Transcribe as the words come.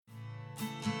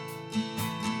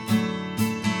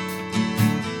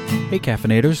Hey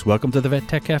caffeinators, welcome to the Vet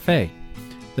Tech Cafe.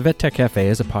 The Vet Tech Cafe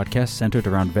is a podcast centered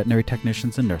around veterinary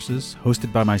technicians and nurses,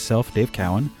 hosted by myself, Dave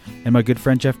Cowan, and my good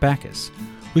friend Jeff Backus.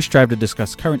 We strive to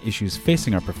discuss current issues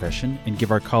facing our profession and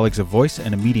give our colleagues a voice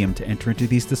and a medium to enter into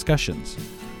these discussions.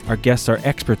 Our guests are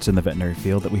experts in the veterinary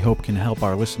field that we hope can help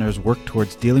our listeners work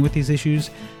towards dealing with these issues,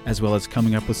 as well as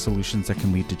coming up with solutions that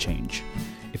can lead to change.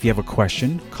 If you have a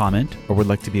question, comment, or would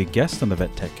like to be a guest on the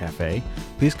Vet Tech Cafe,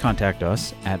 please contact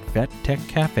us at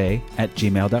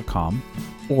vettechcafe@gmail.com,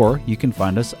 or you can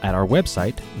find us at our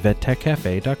website,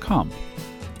 vettechcafe.com.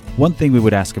 One thing we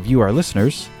would ask of you, our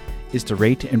listeners, is to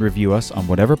rate and review us on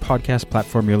whatever podcast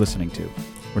platform you're listening to.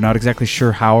 We're not exactly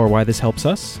sure how or why this helps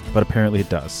us, but apparently it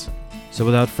does. So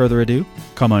without further ado,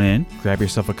 come on in, grab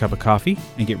yourself a cup of coffee,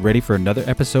 and get ready for another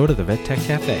episode of the Vet Tech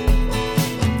Cafe.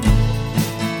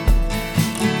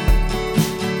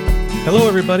 Hello,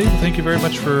 everybody. Thank you very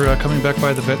much for coming back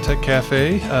by the Vet Tech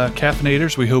Cafe.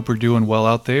 Caffeinators, we hope we're doing well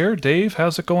out there. Dave,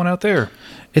 how's it going out there?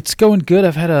 It's going good.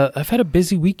 I've had a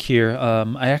busy week here.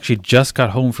 I actually just got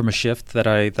home from a shift that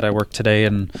I worked today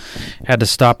and had to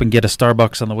stop and get a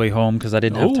Starbucks on the way home because I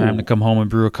didn't have time to come home and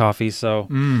brew a coffee. So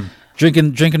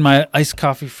drinking my iced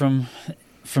coffee from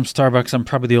Starbucks. I'm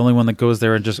probably the only one that goes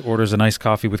there and just orders an iced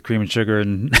coffee with cream and sugar,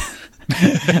 and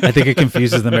I think it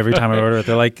confuses them every time I order it.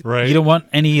 They're like, right. You don't want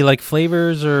any like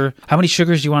flavors, or how many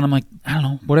sugars do you want? I'm like, I don't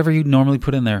know, whatever you normally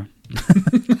put in there.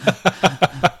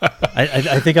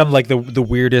 I think I'm like the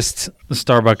weirdest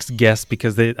Starbucks guest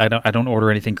because I don't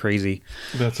order anything crazy.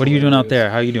 What are you doing out there?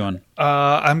 How are you doing?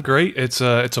 I'm great. It's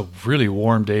a really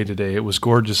warm day today. It was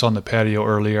gorgeous on the patio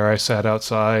earlier. I sat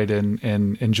outside and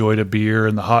enjoyed a beer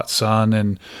in the hot sun,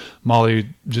 and Molly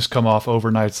just come off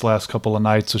overnights the last couple of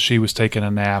nights, so she was taking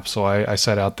a nap. So I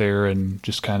sat out there and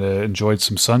just kind of enjoyed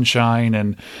some sunshine.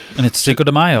 And it's Cinco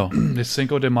de Mayo. It's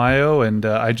Cinco de Mayo, and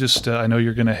I know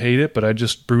you're going to hate it, but I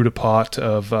just brewed a pot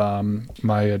of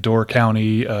my Door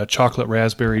County chocolate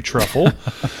raspberry truffle,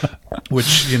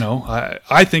 which,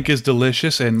 I think is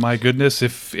delicious. And my goodness,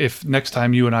 if next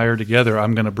time you and I are together,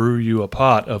 I'm going to brew you a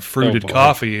pot of fruited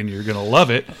coffee, and you're going to love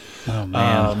it. Oh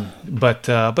man! But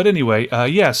anyway,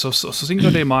 So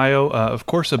Cinco de Mayo, of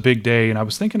course, a big day, and I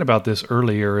was thinking about this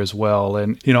earlier as well.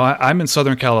 And I'm in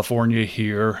Southern California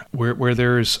here, where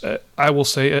there's I will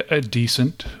say a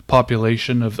decent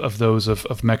population of those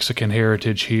of Mexican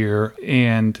heritage here,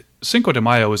 and Cinco de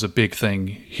Mayo is a big thing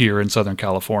here in Southern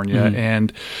California,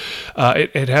 and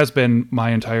it has been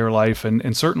my entire life,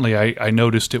 and certainly I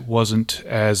noticed it wasn't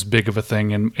as big of a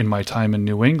thing in my time in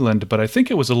New England, but I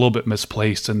think it was a little bit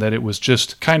misplaced in that it was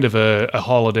just kind of a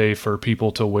holiday for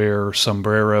people to wear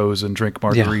sombreros and drink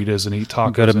margaritas and eat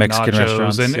tacos, go to Mexican and nachos,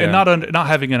 restaurants, and not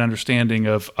having an understanding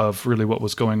of really what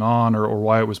was going on or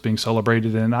why it was being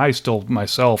celebrated. And I still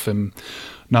myself am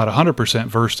not 100%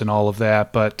 versed in all of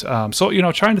that, but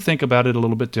trying to think about it a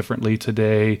little bit differently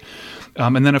today.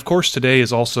 And then, of course, today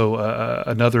is also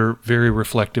another very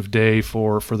reflective day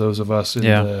for those of us in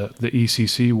the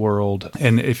ECC world.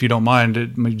 And if you don't mind,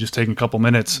 let me just take a couple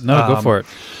minutes. No, go for it.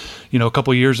 A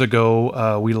couple years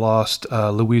ago, we lost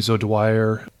Louise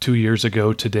O'Dwyer 2 years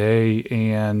ago today.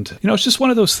 And, it's just one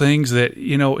of those things that,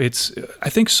 I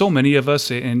think so many of us,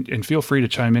 and feel free to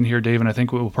chime in here, Dave, and I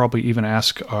think we'll probably even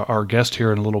ask our guest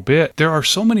here in a little bit. There are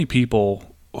so many people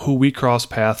who we cross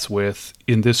paths with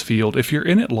in this field, if you're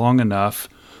in it long enough,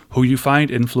 who you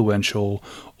find influential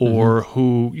or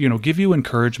who, give you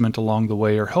encouragement along the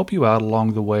way or help you out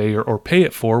along the way or pay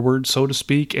it forward, so to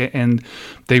speak. And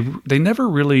they never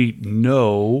really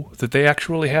know that they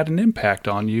actually had an impact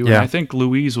on you. Yeah. And I think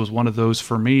Louise was one of those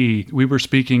for me. We were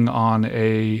speaking on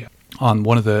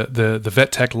one of the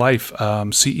Vet Tech Life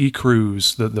CE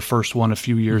cruise, the first one a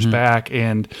few years back.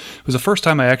 And it was the first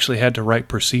time I actually had to write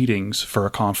proceedings for a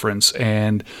conference.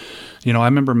 And I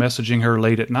remember messaging her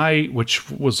late at night, which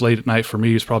was late at night for me.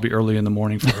 It was probably early in the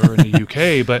morning for her in the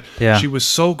UK. But she was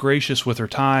so gracious with her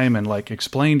time and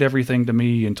explained everything to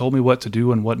me and told me what to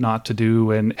do and what not to do,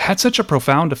 and had such a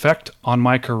profound effect on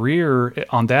my career,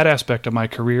 on that aspect of my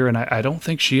career. And I don't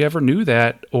think she ever knew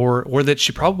that, or that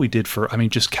she probably did for,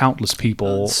 just countless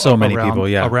people. So many people,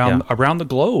 around the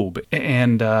globe.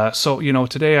 And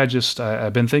today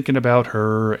I've been thinking about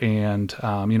her, and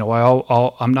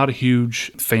I'm not a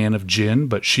huge fan of gin,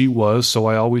 but she was, so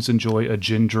I always enjoy a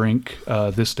gin drink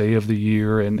this day of the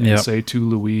year, and say to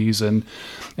Louise, and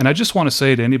I just want to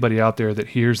say to anybody out there that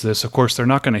hears this, of course they're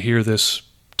not going to hear this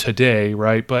today,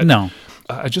 right? But no.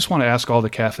 I just want to ask all the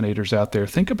caffeinators out there,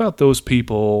 think about those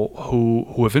people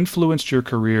who have influenced your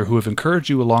career, who have encouraged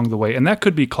you along the way. And that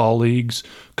could be colleagues,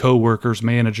 co-workers,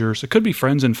 managers. It could be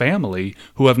friends and family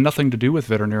who have nothing to do with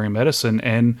veterinary medicine.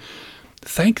 And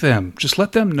thank them. Just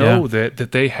let them know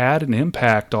that they had an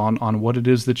impact on what it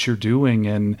is that you're doing.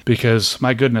 And because,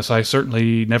 my goodness, I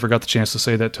certainly never got the chance to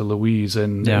say that to Louise.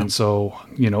 And so,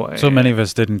 so many of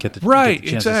us didn't get the right, get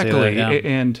the chance exactly. to say that,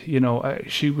 And,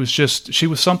 she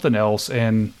was something else.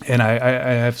 And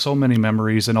I have so many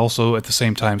memories, and also at the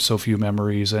same time, so few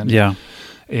memories. And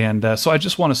And so I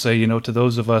just want to say, to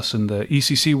those of us in the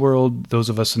ECC world, those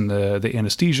of us in the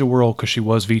anesthesia world, because she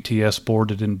was VTS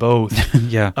boarded in both,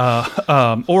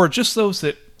 or just those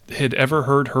that had ever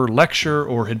heard her lecture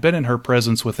or had been in her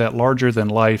presence with that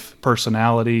larger-than-life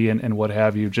personality and what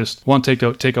have you, just want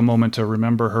to take a moment to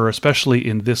remember her, especially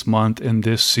in this month, in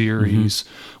this series,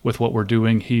 with what we're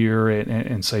doing here,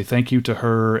 and say thank you to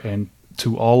her and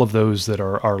to all of those that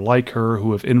are like her,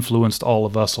 who have influenced all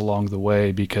of us along the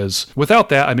way, because without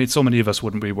that, so many of us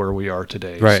wouldn't be where we are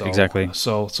today. Right, exactly.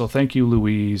 So thank you,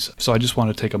 Louise. So I just want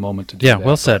to take a moment to do that. Yeah,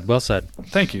 well said.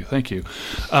 Thank you.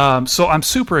 So I'm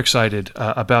super excited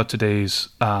about today's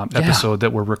episode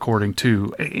that we're recording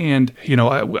too. And,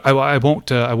 I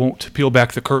won't peel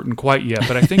back the curtain quite yet,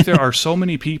 but I think there are so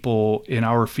many people in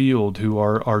our field who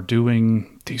are doing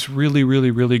these really, really,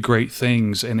 really great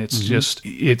things, and it's just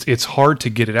it's hard to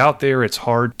get it out there. It's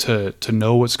hard to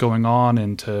know what's going on,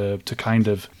 and to kind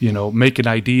of make an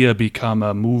idea become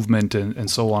a movement, and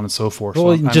so on and so forth.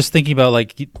 Well, just thinking about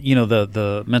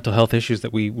the mental health issues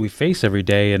that we face every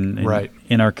day, and right.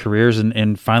 in our careers,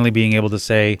 and finally being able to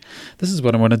say, this is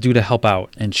what I want to do to help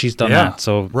out, and she's done that.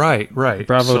 So right,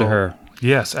 bravo to her.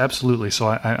 Yes, absolutely. So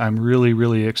I'm really,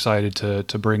 really excited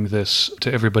to bring this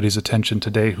to everybody's attention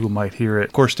today who might hear it.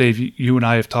 Of course, Dave, you and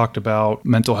I have talked about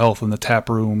mental health in the tap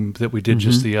room that we did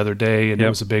just the other day, and it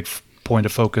was a big point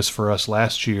of focus for us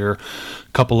last year. A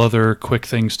couple other quick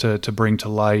things to bring to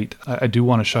light. I do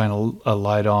want to shine a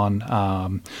light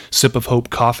on Sip of Hope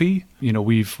Coffee.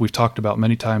 We've talked about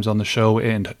many times on the show,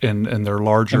 and their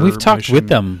larger. And we've talked with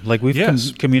them,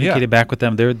 we've communicated back with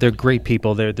them. They're great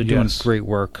people. They're doing great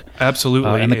work.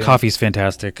 Absolutely, and the coffee's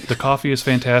fantastic. The coffee is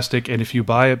fantastic, and if you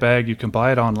buy a bag, you can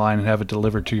buy it online and have it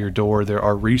delivered to your door. There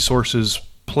are resources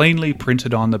plainly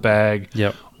printed on the bag.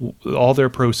 Yep. All their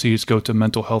proceeds go to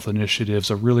mental health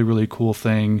initiatives, a really, really cool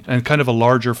thing. And kind of a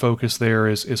larger focus there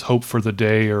is Hope for the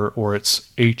Day, or it's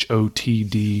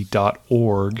HOTD.org.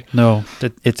 No,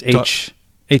 it's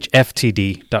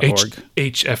HFTD.org.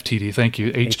 HFTD, thank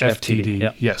you. HFTD,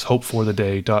 yep. Yes,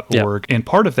 hopefortheday.org. Yep. And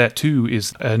part of that, too,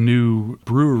 is a new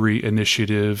brewery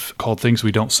initiative called Things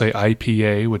We Don't Say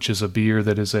IPA, which is a beer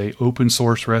that is a open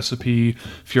source recipe.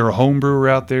 If you're a home brewer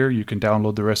out there, you can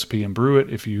download the recipe and brew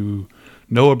it. If you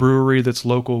know a brewery that's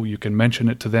local, you can mention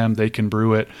it to them, they can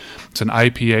brew it. It's an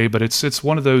IPA, but it's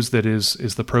one of those that is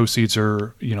the proceeds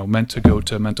are meant to go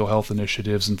to mental health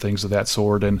initiatives and things of that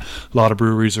sort, and a lot of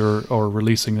breweries are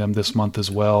releasing them this month as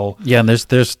well. Yeah, and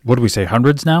there's what do we say,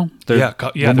 hundreds now?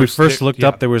 When we first looked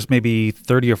up, there was maybe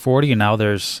 30 or 40, and now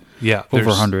there's over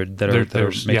 100 that are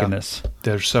making this.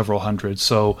 There's several hundred.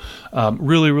 So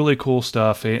really, really cool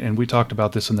stuff. And we talked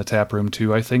about this in the tap room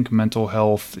too. I think mental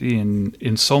health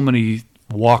in so many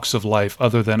walks of life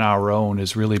other than our own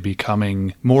is really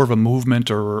becoming more of a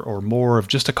movement, or more of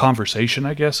just a conversation,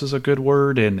 I guess is a good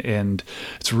word, and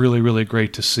it's really, really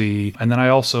great to see. And then I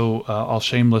also I'll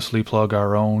shamelessly plug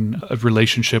our own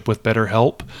relationship with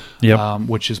BetterHelp,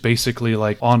 which is basically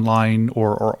like online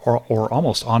or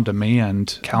almost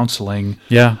on-demand counseling.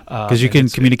 Because you can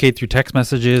communicate through text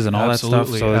messages and all that stuff.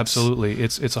 So Absolutely.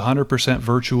 It's 100%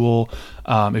 virtual.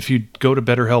 If you go to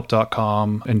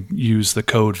betterhelp.com and use the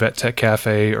code VetTechCafe,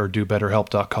 or do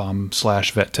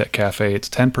betterhelp.com/VetTechCafe, it's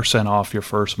 10% off your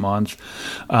first month.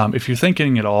 If you're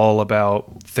thinking at all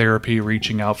about therapy,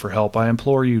 reaching out for help, I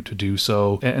implore you to do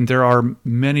so. And there are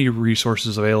many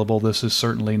resources available. This is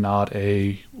certainly not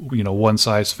a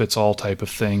one-size-fits-all type of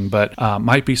thing, but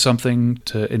might be something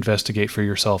to investigate for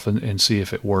yourself and see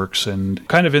if it works. And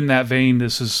kind of in that vein,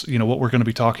 this is what we're going to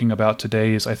be talking about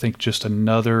today is, I think, just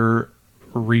another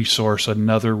resource,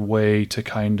 another way to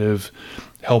kind of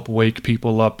help wake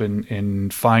people up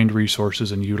and find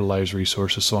resources and utilize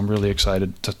resources. So I'm really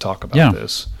excited to talk about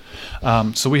this.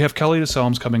 So we have Kelly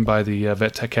Deselms coming by the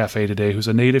Vet Tech Cafe today, who's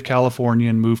a native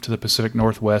Californian, moved to the Pacific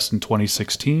Northwest in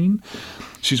 2016.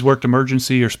 She's worked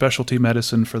emergency or specialty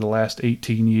medicine for the last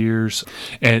 18 years.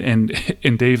 And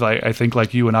Dave, I think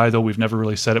like you and I, though we've never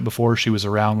really said it before, she was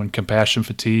around when compassion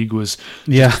fatigue was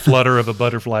the flutter of a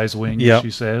butterfly's wing, as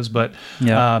she says. But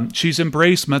she's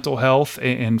embraced mental health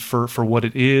and for what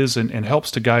it is, and helps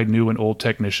to guide new and old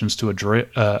technicians to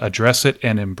address it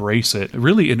and embrace it,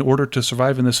 really, in order to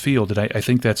survive in this field. And I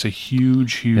think that's a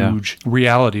huge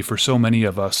reality for so many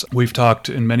of us. We've talked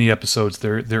in many episodes,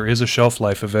 there is a shelf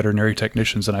life of veterinary technicians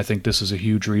technicians, and I think this is a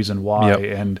huge reason why.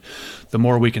 Yep. And the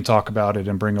more we can talk about it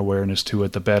and bring awareness to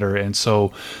it, the better. And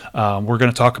so we're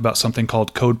going to talk about something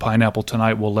called Code Pineapple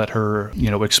tonight. We'll let her,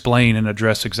 explain and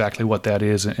address exactly what that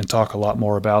is and talk a lot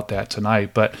more about that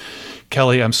tonight. But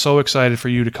Kelly, I'm so excited for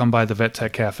you to come by the Vet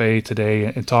Tech Cafe today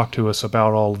and talk to us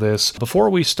about all this. Before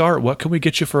we start, what can we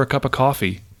get you for a cup of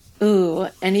coffee? Ooh,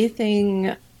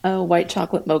 anything white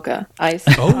chocolate mocha, ice,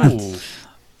 Oh,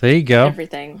 there you go.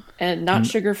 everything. And not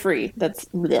sugar-free. That's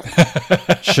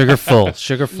blech. Sugar-full.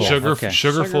 Okay.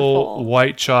 Sugar-full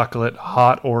white chocolate,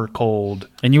 hot or cold.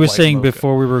 And you were white saying mocha.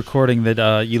 before we were recording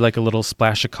that you like a little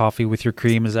splash of coffee with your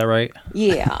cream. Is that right?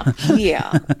 Yeah.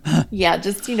 Yeah,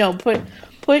 just, put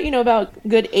about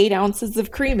good 8 ounces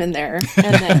of cream in there,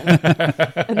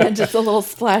 and then just a little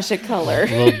splash of color.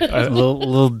 A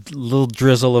little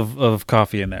drizzle of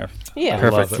coffee in there. Yeah,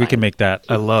 Perfect. We can make that.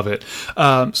 I love it.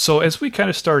 So as we kind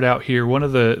of start out here, one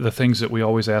of the things that we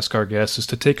always ask our guests is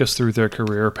to take us through their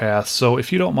career path. So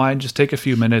if you don't mind, just take a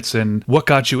few minutes and what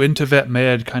got you into vet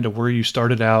med, kind of where you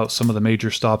started out, some of the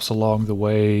major stops along the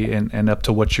way, and up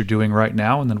to what you're doing right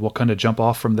now, and then we'll kind of jump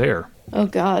off from there. Oh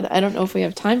God, I don't know if we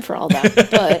have time for all that,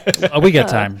 but Oh, we got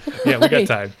time. Yeah, we got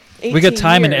time. We got 18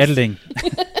 time in years. editing.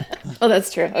 Oh,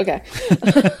 that's true. Okay.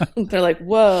 They're like,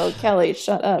 whoa, Kelly,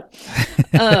 shut up.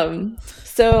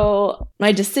 So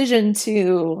my decision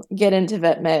to get into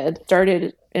vet med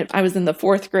started, I was in the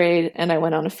 4th grade and I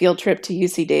went on a field trip to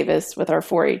UC Davis with our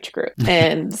 4-H group.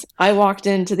 And I walked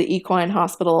into the equine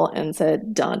hospital and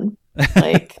said, done.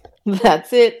 Like,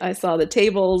 that's it. I saw the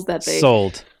tables that they...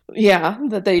 Sold. Yeah,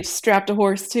 that they strapped a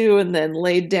horse to and then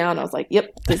laid down. I was like,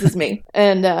 yep, this is me.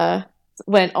 And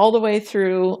went all the way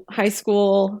through high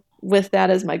school with that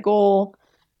as my goal,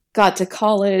 got to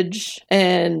college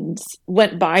and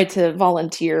went by to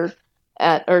volunteer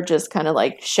at, or just kind of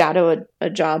like shadow a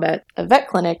job at a vet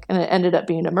clinic. And it ended up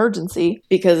being emergency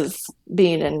because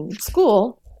being in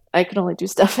school, I could only do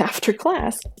stuff after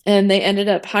class. And they ended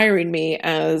up hiring me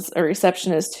as a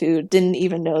receptionist who didn't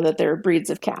even know that there were breeds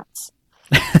of cats.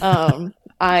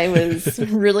 I was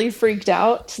really freaked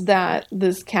out that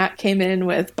this cat came in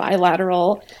with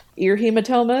bilateral ear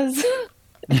hematomas.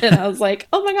 And I was like,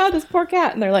 oh my God, this poor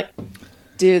cat. And they're like,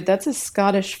 dude, that's a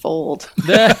Scottish fold.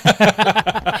 I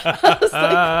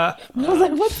was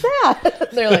like, what's that?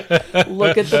 They're like,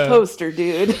 look at the poster,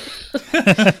 dude.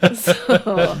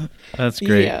 So, That's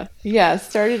great. yeah,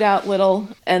 started out little.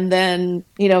 And then,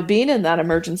 being in that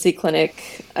emergency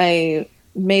clinic, I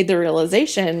made the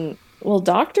realization, well,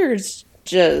 doctors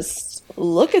just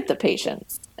look at the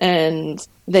patients and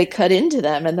they cut into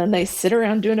them and then they sit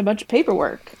around doing a bunch of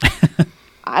paperwork.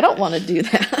 I don't want to do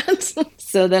that.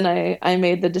 So then I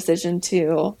made the decision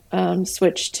to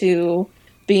switch to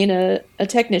being a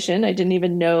technician. I didn't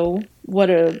even know what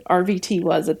a RVT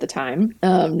was at the time.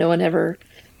 No one ever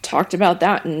talked about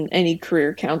that in any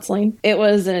career counseling. It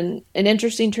was an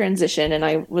interesting transition, and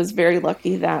I was very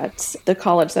lucky that the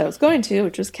college that I was going to,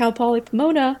 which was Cal Poly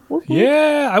Pomona. Woo-hoo.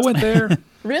 Yeah, I went there.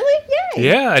 Really? Yay!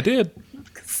 Yeah, I did.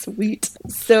 Sweet.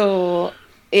 So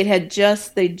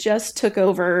they just took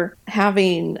over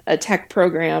having a tech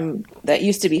program that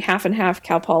used to be half and half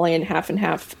Cal Poly and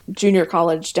half junior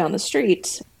college down the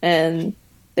street. And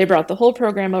they brought the whole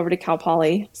program over to Cal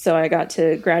Poly. So I got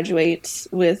to graduate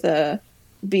with a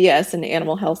BS in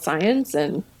animal health science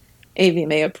and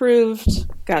AVMA approved,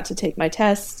 got to take my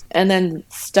test, and then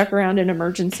stuck around in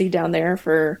emergency down there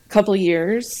for a couple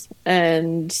years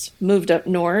and moved up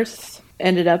north,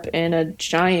 ended up in a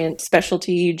giant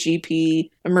specialty GP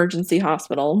emergency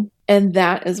hospital. And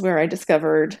that is where I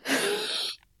discovered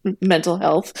mental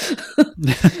health.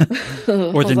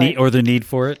 or the need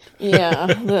for it. Yeah.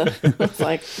 It's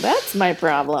like, that's my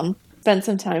problem. Spent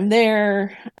some time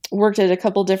there, worked at a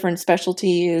couple different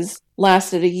specialties,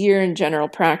 lasted a year in general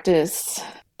practice,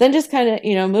 then just kind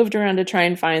of, moved around to try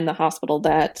and find the hospital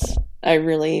that I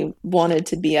really wanted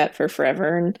to be at for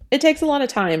forever. And it takes a lot of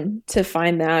time to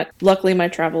find that. Luckily, my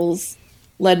travels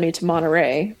led me to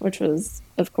Monterey, which was,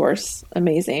 of course,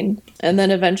 amazing. And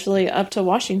then eventually up to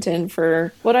Washington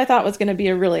for what I thought was going to be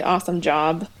a really awesome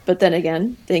job. But then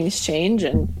again, things change,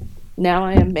 and now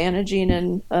I am managing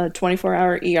in a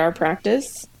 24-hour ER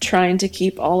practice. Trying to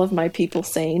keep all of my people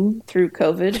sane through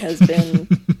COVID has been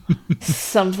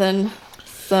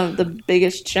the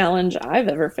biggest challenge I've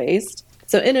ever faced.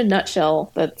 So in a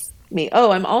nutshell, that's me.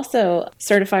 Oh, I'm also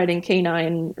certified in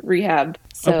canine rehab.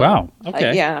 So, oh, wow.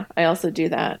 Okay. I also do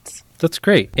that. That's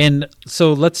great. And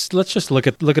so let's just look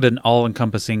at an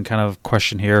all-encompassing kind of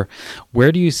question here.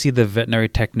 Where do you see the veterinary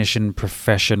technician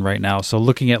profession right now? So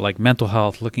looking at like mental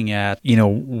health, looking at,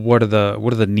 what are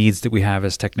the needs that we have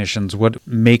as technicians? What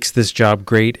makes this job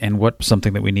great, and what's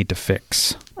something that we need to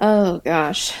fix? Oh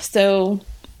gosh. So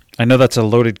I know that's a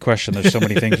loaded question. There's so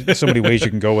many things, so many ways you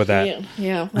can go with that.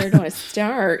 Yeah. Where do I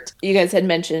start? You guys had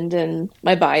mentioned in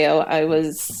my bio,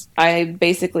 I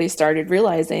basically started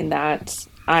realizing that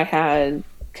I had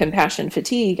compassion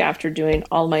fatigue after doing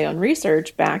all my own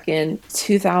research back in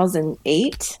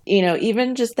 2008.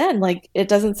 Even just then, like, it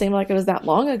doesn't seem like it was that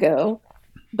long ago,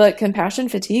 but compassion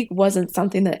fatigue wasn't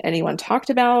something that anyone talked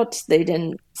about. They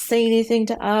didn't say anything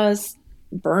to us.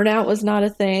 Burnout was not a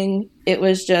thing. It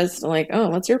was just like, oh,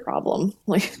 what's your problem?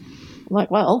 Like, I'm like,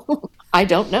 well, I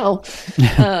don't know.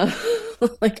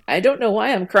 Like, I don't know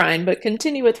why I'm crying, but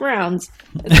continue with rounds.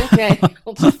 It's okay.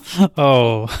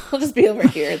 I'll just be over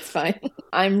here. It's fine.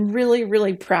 I'm really,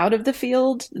 really proud of the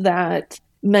field that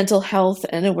mental health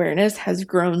and awareness has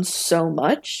grown so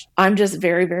much. I'm just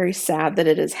very, very sad that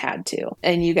it has had to.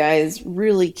 And you guys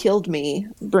really killed me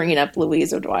bringing up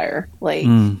Louise O'Dwyer. Like,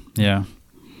 yeah.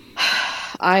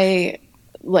 I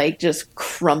just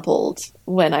crumpled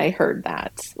when I heard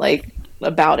that, like,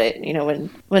 about it,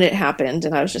 when it happened.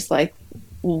 And I was just like,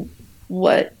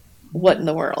 what in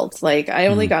the world? Like, I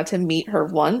only got to meet her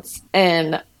once,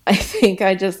 and I think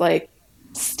I just like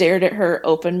stared at her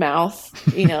open mouth,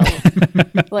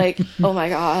 like, oh my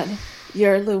God,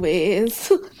 you're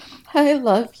Louise. I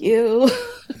love you.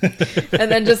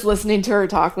 And then just listening to her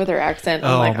talk with her accent.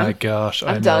 I'm like, my gosh.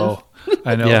 I'm done.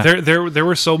 I know. Yeah. There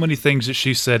were so many things that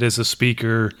she said as a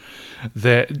speaker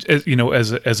that,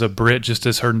 as a Brit, just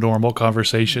as her normal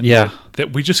conversation,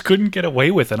 that we just couldn't get away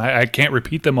with, and I can't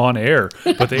repeat them on air,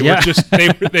 but they were just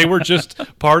they were just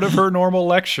part of her normal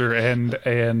lecture,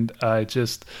 and I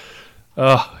just.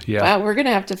 Oh, yeah. Wow, we're going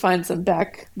to have to find some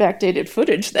backdated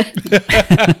footage then.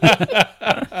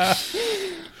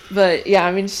 But yeah,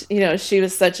 I mean, she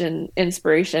was such an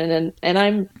inspiration,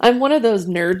 and I'm one of those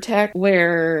nerd tech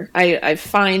where I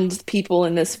find people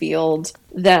in this field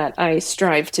that I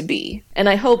strive to be. And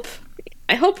I hope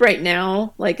right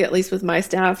now, like, at least with my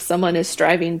staff, someone is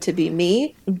striving to be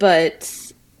me.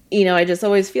 But, I just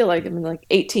always feel like, like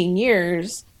 18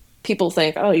 years, people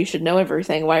think, oh, you should know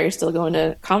everything. Why are you still going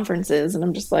to conferences? And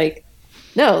I'm just like,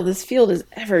 no, this field is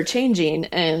ever changing,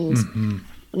 and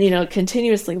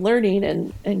continuously learning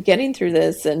and getting through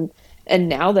this. And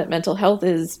now that mental health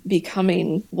is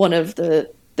becoming one of the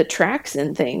tracks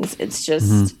in things, it's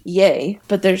just yay.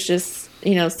 But there's just,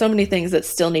 so many things that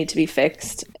still need to be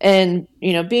fixed. And,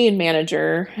 being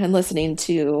manager and listening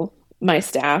to my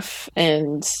staff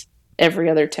and every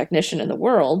other technician in the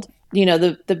world,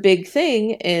 the big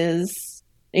thing is,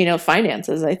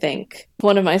 finances. I think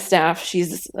one of my staff,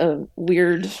 she's a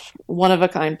weird,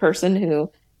 one-of-a-kind person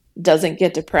who doesn't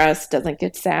get depressed, doesn't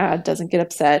get sad, doesn't get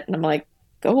upset. And I'm like,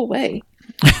 go away.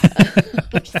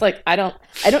 I'm just like, I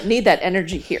don't need that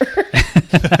energy here.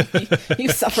 you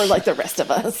suffer like the rest of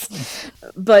us.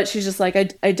 But she's just like,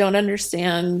 I don't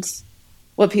understand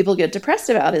what people get depressed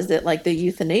about. Is it like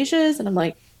the euthanasias? And I'm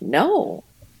like, no.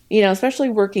 Especially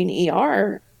working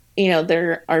ER,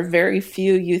 there are very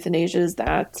few euthanasias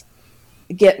that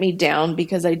get me down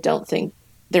because I don't think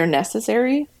they're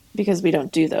necessary, because we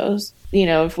don't do those.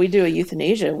 If we do a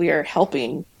euthanasia, we are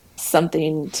helping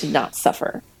something to not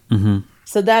suffer. Mm-hmm.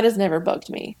 So that has never bugged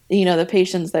me. The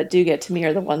patients that do get to me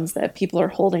are the ones that people are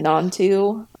holding on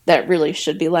to that really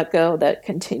should be let go, that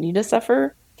continue to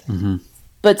suffer. Mm-hmm.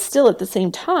 But still, at the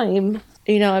same time,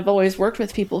 I've always worked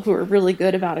with people who are really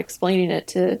good about explaining it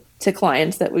to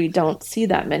clients that we don't see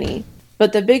that many.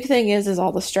 But the big thing is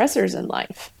all the stressors in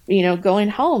life, going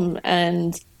home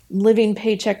and living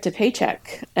paycheck to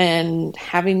paycheck and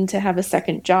having to have a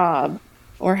second job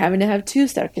or having to have 2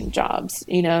 second jobs.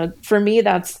 For me,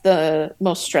 that's the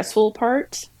most stressful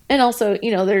part. And also,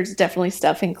 there's definitely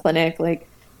stuff in clinic, like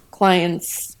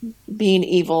clients being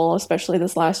evil, especially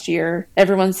this last year.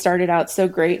 Everyone started out so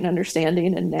great and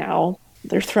understanding, and now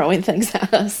they're throwing things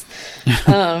at us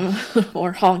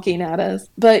or honking at us.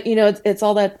 But, it's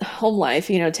all that home life,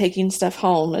 taking stuff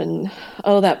home, and,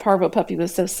 oh, that parvo puppy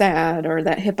was so sad, or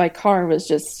that hit by car was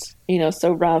just,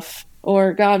 so rough.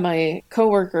 Or, God, my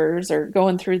coworkers are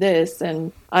going through this,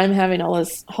 and I'm having all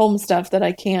this home stuff that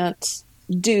I can't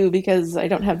do because I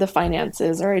don't have the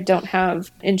finances, or I don't have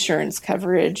insurance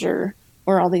coverage, or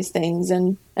all these things.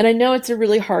 And I know it's a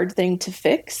really hard thing to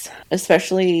fix,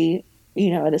 especially,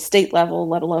 at a state level,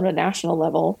 let alone a national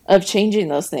level, of changing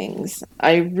those things.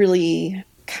 I really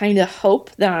kind of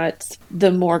hope that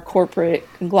the more corporate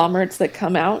conglomerates that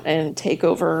come out and take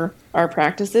over our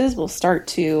practices will start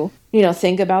to,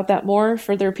 think about that more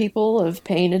for their people, of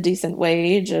paying a decent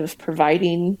wage, of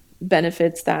providing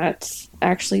benefits that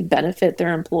actually benefit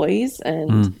their employees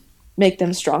and make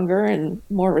them stronger and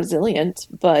more resilient.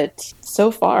 But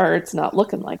so far, it's not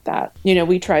looking like that.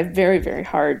 We try very, very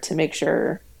hard to make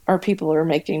sure our people are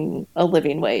making a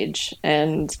living wage,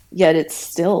 and yet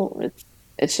it's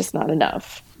just not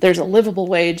enough. There's a livable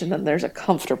wage, and then there's a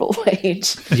comfortable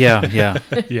wage. Yeah.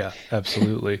 Yeah,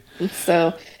 absolutely.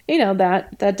 So,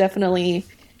 that definitely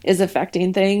is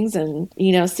affecting things, and,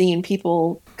 seeing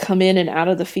people come in and out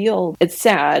of the field. It's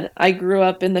sad. I grew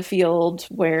up in the field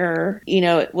where,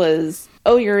 it was,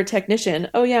 oh, you're a technician.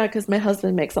 Oh, yeah, because my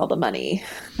husband makes all the money.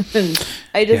 And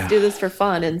I just do this for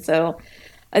fun. And so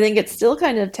I think it still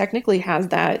kind of technically has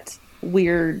that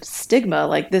weird stigma,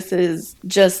 like this is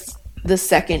just the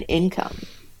second income.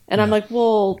 And I'm like,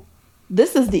 well,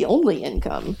 this is the only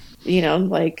income.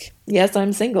 Yes,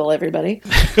 I'm single, everybody.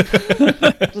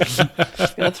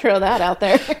 just gonna throw that out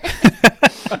there.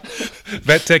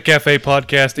 Vet Tech Cafe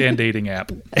podcast and dating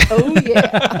app. Oh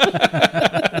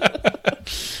yeah.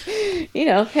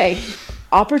 Hey,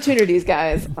 opportunities,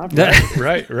 guys.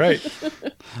 Right.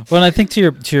 Well, and I think to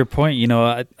your point,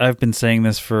 I've been saying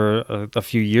this for a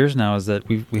few years now, is that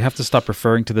we have to stop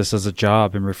referring to this as a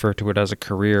job and refer to it as a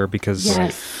career, because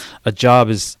a job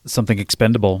is something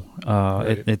expendable.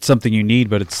 It's something you need,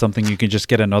 but it's something you can just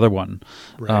get another one.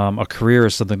 Right. A career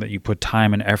is something that you put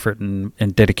time and effort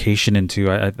and dedication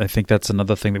into. I think that's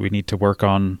another thing that we need to work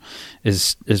on,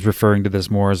 is referring to this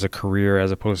more as a career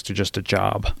as opposed to just a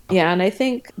job. Yeah, and I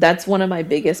think that's one of my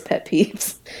biggest pet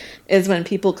peeves is when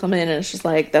people come in and it's just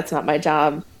like, that's not my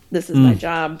job. This is my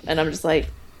job. And I'm just like,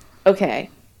 okay,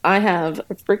 I have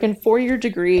a freaking 4-year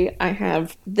degree. I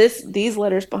have these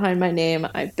letters behind my name.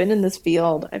 I've been in this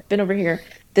field. I've been over here.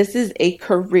 This is a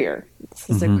career. This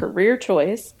is a career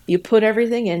choice. You put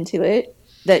everything into it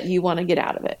that you want to get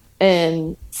out of it.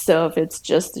 And so if it's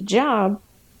just a job,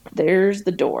 there's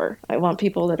the door. I want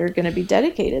people that are going to be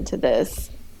dedicated to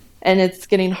this. And it's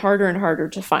getting harder and harder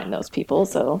to find those people.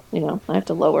 So, I have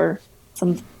to lower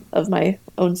some of my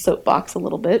own soapbox a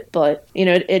little bit. But,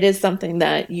 it is something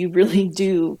that you really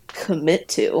do commit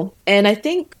to. And I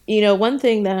think, one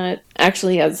thing that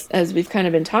actually, as we've kind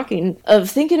of been talking,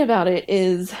 of thinking about it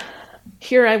is,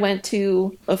 here I went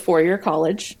to a 4-year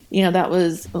college. That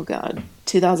was,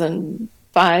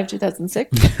 2005,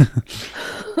 2006.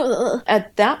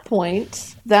 At that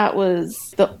point, that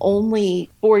was the only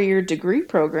 4-year degree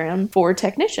program for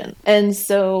technicians. And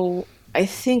so I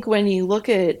think when you look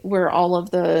at where all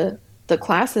of the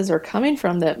classes are coming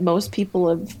from that most people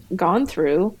have gone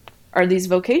through are these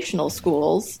vocational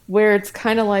schools, where it's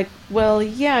kind of like, well,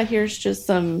 yeah, here's just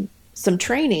some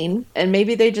training, and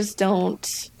maybe they just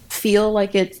don't feel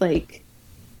like it's like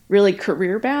really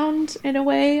career bound in a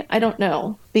way. I don't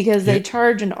know, because they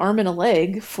charge an arm and a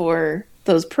leg for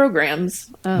those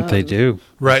programs. They do.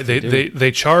 Right.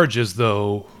 They charge as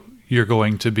though you're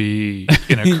going to be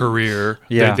in a career.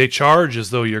 Yeah. They charge as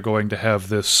though you're going to have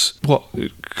this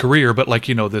career, but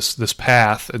this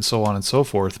path and so on and so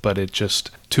forth. But it just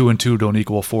 2 and 2 don't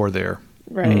equal 4 there.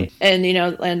 Right. And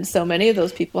and so many of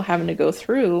those people having to go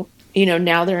through,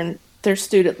 now their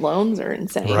student loans are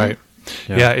insane. Right.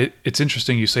 Yeah, it's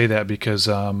interesting you say that, because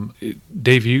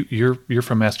Dave, you're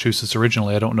from Massachusetts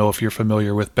originally. I don't know if you're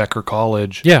familiar with Becker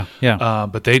College. Yeah.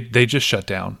 But they just shut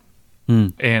down,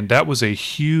 and that was a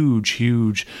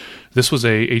huge. This was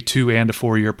a 2 and a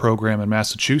 4-year program in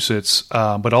Massachusetts,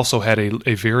 but also had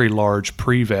a very large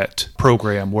pre-vet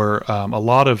program where a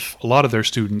lot of their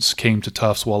students came to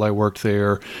Tufts while I worked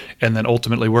there, and then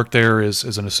ultimately worked there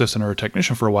as an assistant or a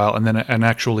technician for a while, and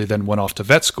actually then went off to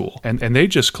vet school. And they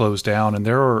just closed down. And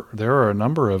there are a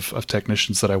number of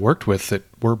technicians that I worked with that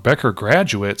were Becker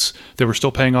graduates that were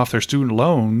still paying off their student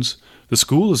loans. The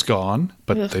school is gone,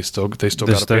 but they still got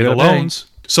to pay the loans.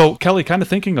 So, Kelly, kind of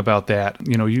thinking about that,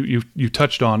 you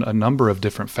touched on a number of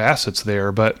different facets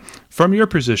there, but from your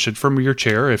position, from your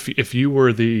chair, if you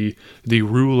were the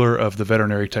ruler of the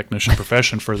veterinary technician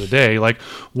profession for the day, like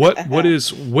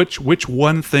which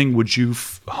one thing would you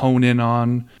hone in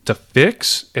on to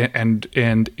fix?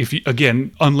 And if you,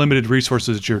 again, unlimited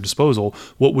resources at your disposal,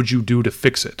 what would you do to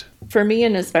fix it? For me,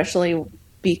 and especially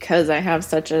because I have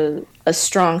such a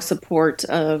strong support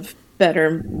of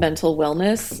better mental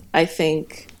wellness, I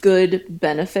think good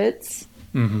benefits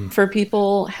for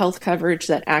people, health coverage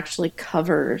that actually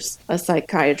covers a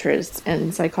psychiatrist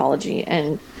and psychology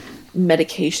and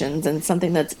medications, and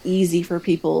something that's easy for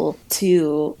people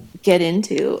to get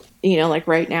into. Like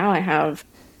right now I have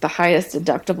the highest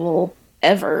deductible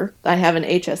ever. I have an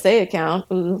HSA account.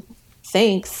 Ooh,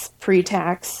 thanks,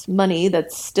 pre-tax money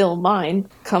that's still mine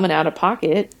coming out of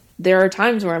pocket. There are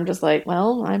times where I'm just like,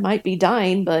 well, I might be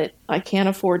dying, but I can't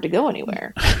afford to go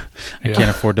anywhere. I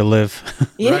can't afford to live.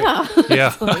 Yeah. Right.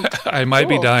 Yeah. Like, I might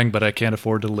be cool. dying, but I can't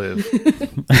afford to live.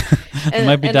 I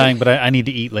might be dying, but I need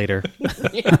to eat later.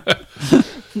 Yeah.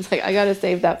 It's like, I got to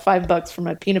save that $5 for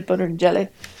my peanut butter and jelly.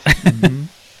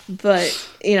 But,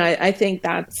 I think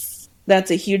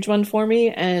that's a huge one for me.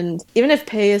 And even if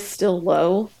pay is still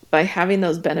low, by having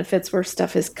those benefits where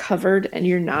stuff is covered and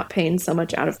you're not paying so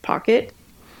much out of pocket,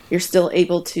 you're still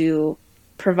able to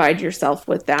provide yourself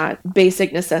with that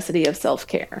basic necessity of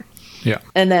self-care. Yeah.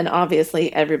 And then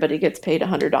obviously everybody gets paid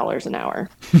 $100 an hour.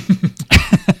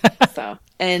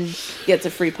 And gets a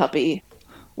free puppy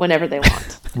whenever they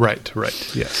want. Right.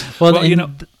 Yes. Well,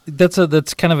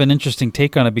 that's kind of an interesting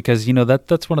take on it, because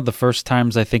that's one of the first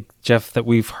times I think, Jeff, that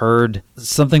we've heard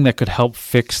something that could help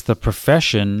fix the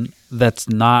profession that's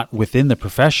not within the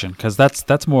profession, because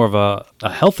that's more of a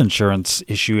health insurance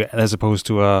issue as opposed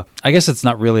to I guess it's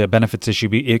not really a benefits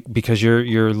issue, because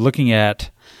you're looking at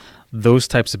those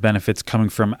types of benefits coming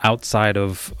from outside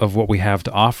of what we have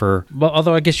to offer. Well,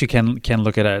 although I guess you can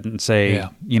look at it and say,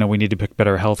 we need to pick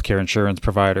better healthcare insurance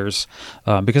providers,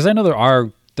 because I know there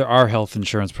are health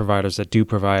insurance providers that do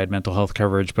provide mental health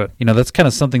coverage, but that's kind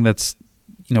of something that's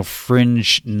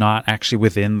fringe, not actually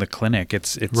within the clinic.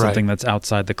 It's right. Something that's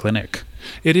outside the clinic.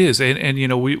 It is, and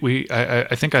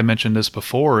I think I mentioned this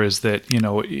before, is that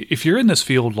if you're in this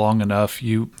field long enough,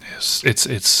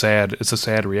 it's sad. It's a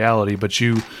sad reality, but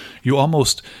you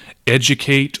almost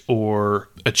educate or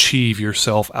achieve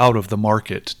yourself out of the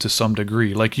market to some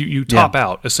degree. Like you top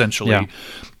out essentially. Yeah.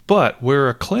 But where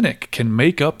a clinic can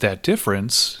make up that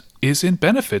difference is in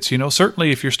benefits.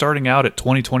 Certainly if you're starting out at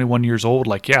 20, 21 years old,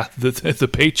 the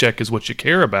paycheck is what you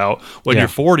care about. When you're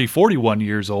 40, 41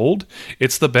 years old,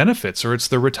 it's the benefits or it's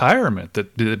the retirement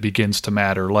that begins to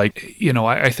matter. I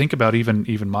think about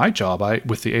even my job.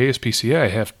 With the ASPCA, I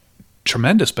have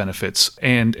tremendous benefits,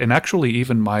 and actually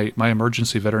even my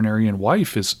emergency veterinarian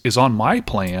wife is on my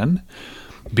plan,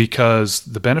 because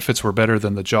the benefits were better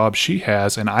than the job she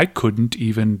has, and I couldn't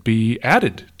even be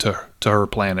added to her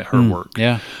plan at her work.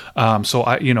 Yeah. So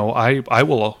I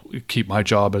will keep my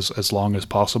job as long as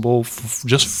possible,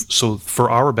 just so for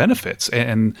our benefits.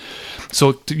 And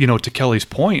so to Kelly's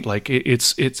point,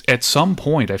 it's at some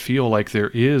point I feel like there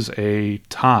is a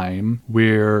time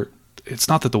where it's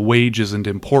not that the wage isn't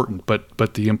important,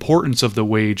 but the importance of the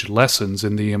wage lessens,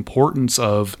 and the importance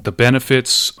of the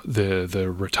benefits,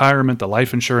 the retirement, the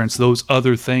life insurance, those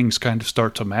other things kind of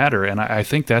start to matter. And I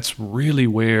think that's really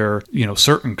where,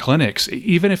 certain clinics,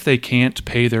 even if they can't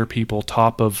pay their people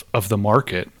top of the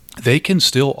market, they can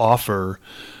still offer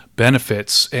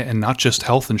benefits, and not just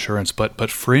health insurance,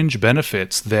 but fringe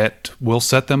benefits that will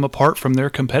set them apart from their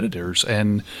competitors.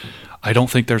 And I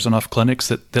don't think there's enough clinics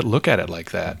that look at it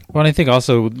like that. Well, and I think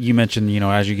also you mentioned,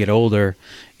 as you get older,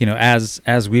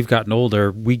 as we've gotten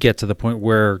older, we get to the point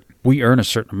where we earn a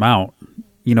certain amount.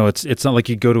 It's not like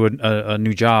you go to a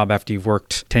new job after you've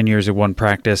worked 10 years at one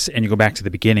practice and you go back to the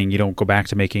beginning. You don't go back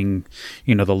to making,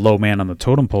 the low man on the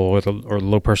totem pole or the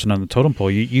low person on the totem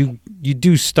pole. You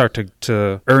do start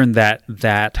to earn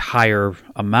that higher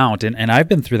amount. And I've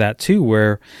been through that too,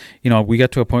 where, we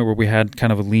got to a point where we had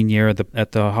kind of a lean year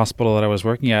at the hospital that I was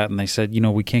working at. And they said,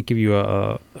 we can't give you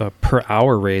a per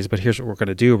hour raise, but here's what we're going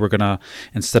to do. We're going to,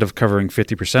 instead of covering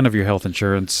 50% of your health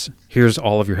insurance, here's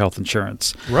all of your health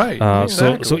insurance. Right.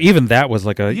 So even that was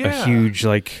like a huge,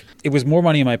 it was more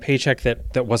money in my paycheck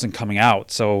that wasn't coming out.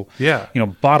 So,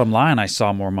 bottom line, I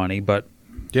saw more money, but.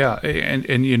 Yeah. And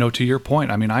to your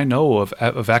point, I know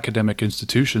of academic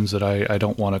institutions that I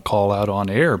don't want to call out on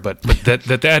air, but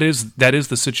that is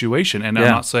the situation. And I'm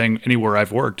not saying anywhere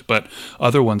I've worked, but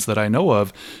other ones that I know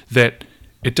of, that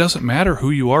it doesn't matter who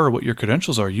you are or what your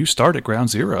credentials are. You start at ground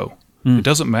zero. It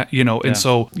doesn't matter, and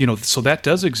so that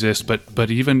does exist, but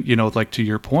even, to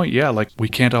your point, we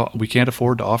can't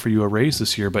afford to offer you a raise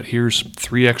this year, but here's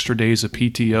 3 extra days of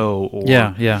PTO, or,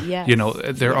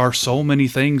 Yes. there are so many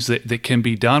things that can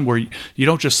be done where you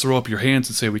don't just throw up your hands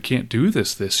and say, we can't do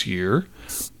this year,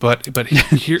 but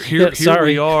here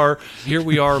we are,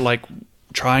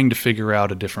 trying to figure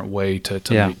out a different way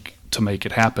to make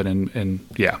it happen. And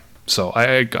So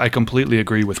I completely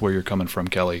agree with where you're coming from,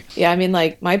 Kelly. Yeah,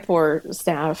 my poor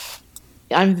staff,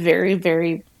 I'm very,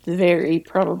 very, very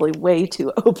probably way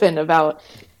too open about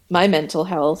my mental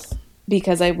health,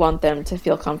 because I want them to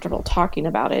feel comfortable talking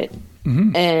about it.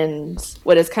 Mm-hmm. And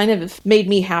what has kind of made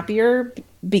me happier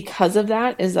because of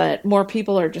that is that more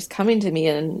people are just coming to me,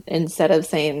 and instead of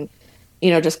saying,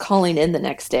 just calling in the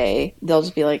next day, they'll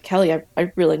just be like, Kelly,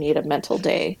 I really need a mental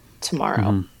day tomorrow.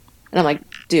 And I'm like,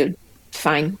 dude,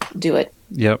 fine, do it.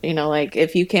 Yep. Like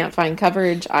if you can't find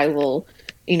coverage, I will,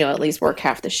 at least work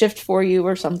half the shift for you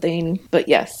or something. But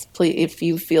yes, please, if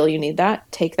you feel you need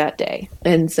that, take that day.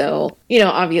 And so,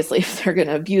 obviously if they're going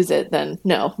to abuse it, then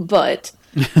no, but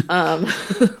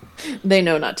they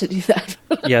know not to do that.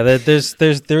 Yeah,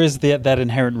 there is that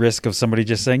inherent risk of somebody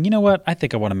just saying, you know what, I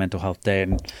think I want a mental health day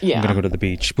and I'm going to go to the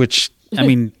beach, which, I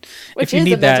mean, if you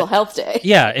need that mental health day.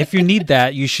 Yeah, if you need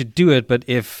that, you should do it. But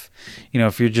if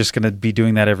you're just going to be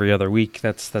doing that every other week,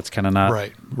 that's kind of not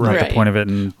the point of it,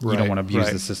 and you don't want to abuse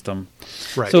the system.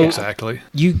 Right. So exactly.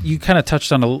 You kind of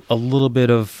touched on a little bit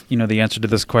of the answer to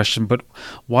this question, but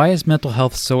why is mental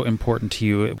health so important to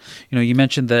you? You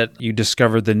mentioned that you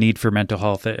discovered the need for mental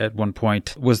health at one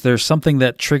point. Was there something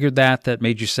that triggered that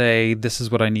made you say, this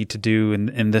is what I need to do,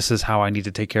 and this is how I need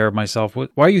to take care of myself? Why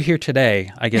are you here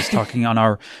today? I guess talking on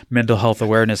our Mental Health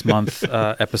Awareness Month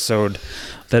episode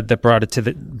that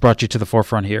brought you to the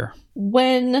forefront here.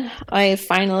 When I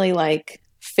finally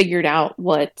figured out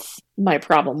what my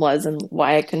problem was and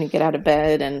why I couldn't get out of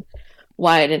bed and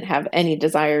why I didn't have any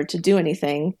desire to do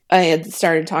anything, I had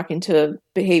started talking to a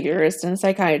behaviorist and a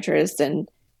psychiatrist and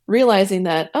realizing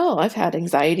that, I've had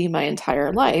anxiety my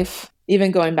entire life.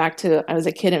 Even going back to, I was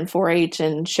a kid in 4-H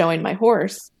and showing my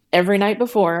horse. Every night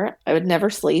before, I would never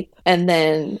sleep. And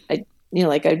then I'd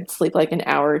sleep an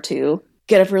hour or two,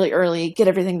 get up really early, get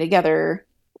everything together.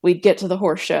 We'd get to the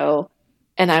horse show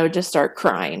and I would just start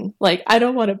crying. I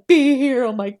don't want to be here.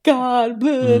 Oh my God.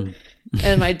 Blah.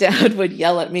 And my dad would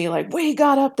yell at me we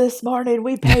got up this morning.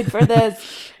 We paid for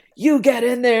this. You get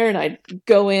in there. And I'd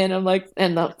go in. I'm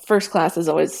and the first class is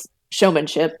always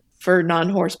showmanship for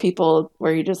non-horse people,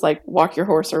 where you just walk your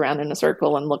horse around in a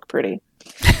circle and look pretty.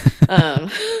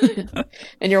 And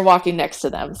you're walking next to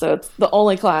them. So it's the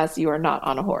only class you are not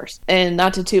on a horse. And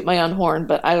not to toot my own horn,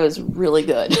 but I was really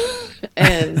good.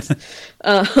 And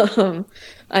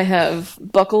I have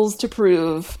buckles to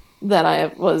prove that I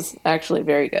was actually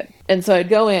very good. And so I'd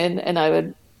go in and I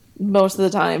would most of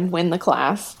the time win the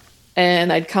class.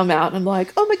 And I'd come out and I'm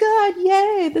like, oh my God,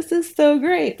 yay, this is so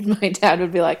great. My dad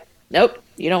would be like, nope,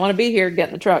 you don't want to be here, get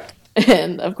in the truck.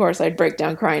 And of course I'd break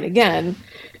down crying again.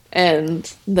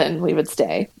 And then we would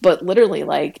stay. But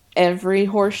literally every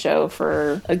horse show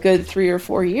for a good 3 or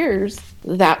 4 years,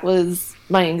 that was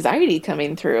my anxiety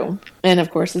coming through. And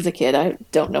of course, as a kid, I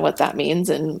don't know what that means.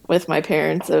 And with my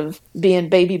parents of being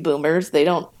baby boomers, they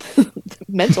don't,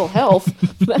 mental health,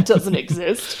 that doesn't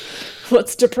exist.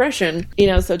 What's depression?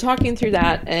 So talking through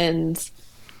that, and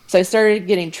so I started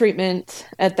getting treatment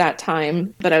at that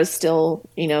time, but I was still,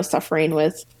 suffering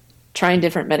with trying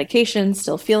different medications,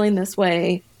 still feeling this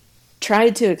way.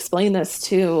 Tried to explain this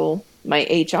to my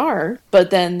HR, but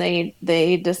then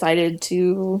they decided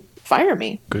to fire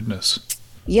me. Goodness.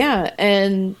 Yeah.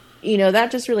 And, that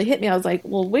just really hit me. I was like,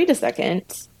 well, wait a second.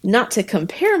 Not to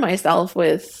compare myself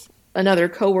with another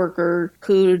coworker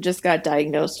who just got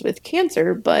diagnosed with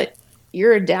cancer, but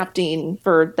you're adapting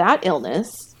for that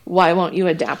illness. Why won't you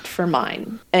adapt for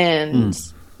mine? And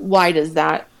why does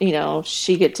that,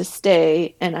 she get to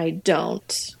stay and I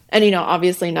don't? And,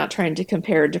 obviously not trying to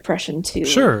compare depression to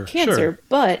cancer,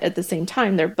 but at the same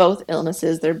time, they're both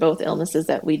illnesses. They're both illnesses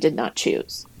that we did not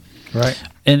choose. Right.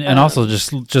 And also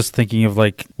just thinking of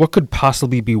what could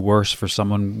possibly be worse for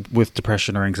someone with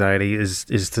depression or anxiety is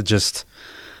to just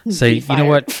say, you know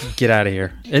what, get out of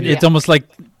here. It's almost like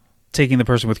taking the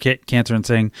person with cancer and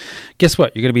saying, guess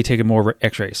what, you're going to be taking more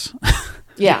x-rays.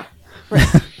 Yeah. Right.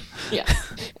 Yeah.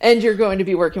 And you're going to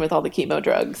be working with all the chemo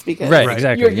drugs because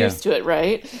exactly, you're used to it,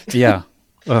 right? Yeah.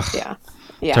 Ugh.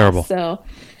 Yeah. Terrible. So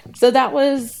that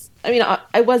was,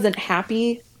 I wasn't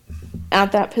happy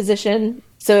at that position.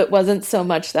 So it wasn't so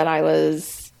much that I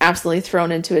was absolutely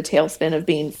thrown into a tailspin of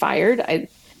being fired.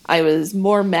 I was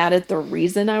more mad at the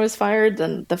reason I was fired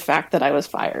than the fact that I was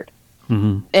fired.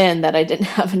 Mm-hmm. And that I didn't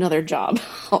have another job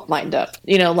lined up.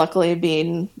 Luckily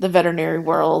being the veterinary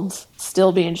world,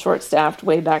 still being short-staffed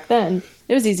way back then,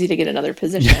 it was easy to get another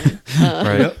position.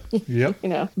 Right.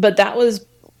 Yep. But that was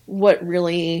what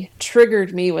really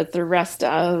triggered me with the rest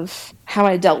of how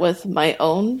I dealt with my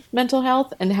own mental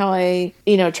health and how I,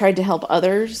 tried to help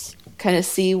others kind of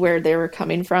see where they were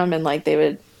coming from. And they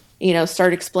would,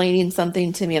 start explaining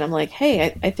something to me and I'm like,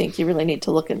 hey, I think you really need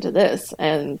to look into this.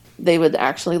 And they would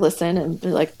actually listen and be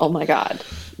like, oh my God,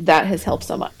 that has helped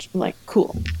so much. I'm like,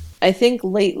 cool. I think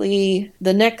lately,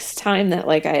 the next time that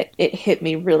it hit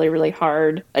me really, really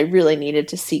hard, I really needed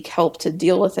to seek help to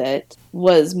deal with it,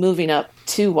 was moving up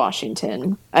to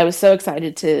Washington. I was so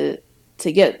excited to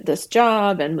to get this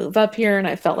job and move up here. And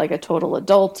I felt like a total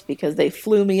adult because they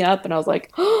flew me up and I was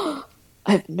like, oh,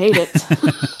 I've made it.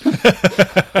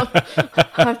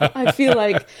 I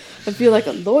feel like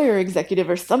a lawyer executive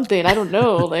or something. I don't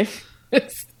know. Like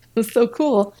it's so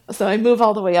cool. So I move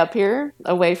all the way up here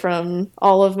away from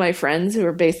all of my friends who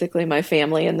are basically my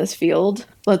family in this field.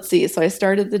 Let's see. So I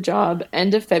started the job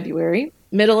end of February.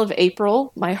 Middle of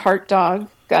April, my heart dog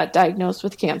got diagnosed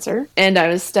with cancer, and I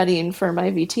was studying for my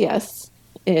VTS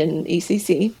in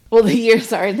ECC. Well, the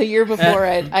year before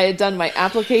I had done my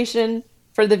application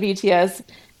for the VTS,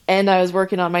 and I was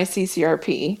working on my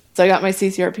CCRP. So I got my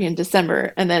CCRP in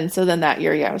December, and then that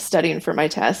year, I was studying for my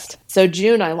test. So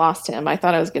June, I lost him. I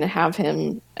thought I was going to have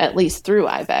him at least through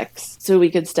IBEX so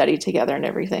we could study together and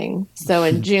everything. So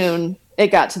in June, it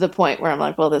got to the point where I'm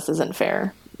like, well, this isn't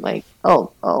fair. Like,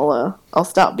 I'll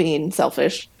stop being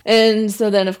selfish. And so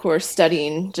then, of course,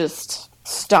 studying just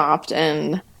stopped,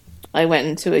 and I went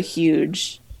into a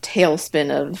huge tailspin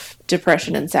of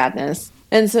depression and sadness.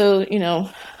 And so,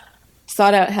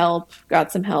 sought out help,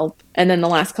 got some help. And then the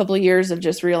last couple of years of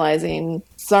just realizing,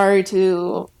 sorry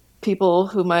to people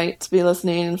who might be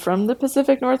listening from the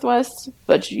Pacific Northwest,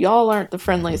 but y'all aren't the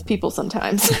friendliest people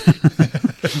sometimes.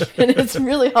 And it's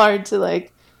really hard to,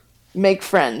 make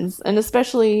friends, and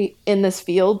especially in this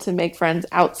field, to make friends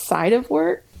outside of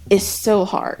work is so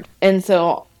hard. And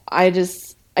so I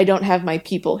don't have my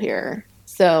people here.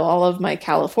 So all of my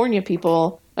California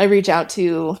people I reach out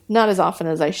to not as often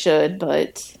as I should,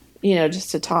 but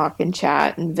just to talk and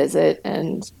chat and visit.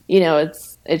 And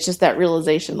it's just that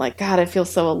realization, like, God, I feel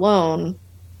so alone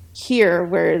here,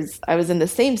 whereas I was in the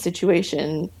same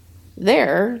situation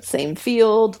there, same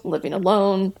field, living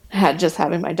alone,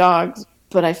 having my dogs.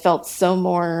 But I felt so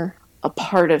more a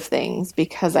part of things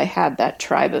because I had that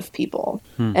tribe of people.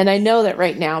 And I know that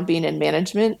right now, being in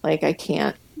management, I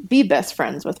can't be best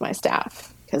friends with my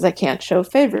staff because I can't show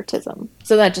favoritism.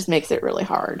 So that just makes it really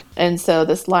hard. And so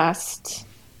this last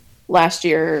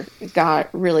year got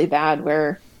really bad,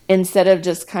 where instead of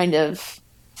just kind of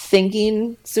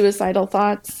thinking suicidal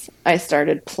thoughts, I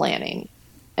started planning.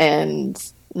 And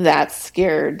that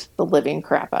scared the living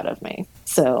crap out of me.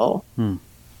 So...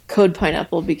 Code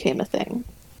Pineapple became a thing.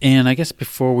 And I guess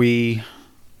before we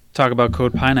talk about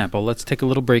Code Pineapple, let's take a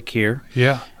little break here.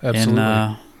 Yeah, absolutely.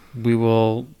 And we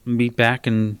will meet back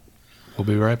and we'll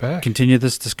be right back. Continue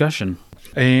this discussion.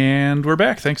 And we're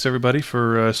back. Thanks, everybody,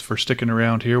 for sticking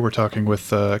around here. We're talking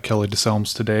with Kelly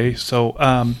Deselms today. So,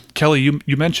 Kelly,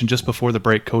 you mentioned just before the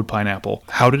break Code Pineapple.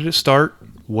 How did it start?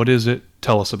 What is it?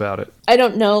 Tell us about it. I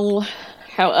don't know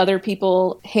how other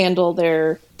people handle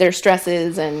their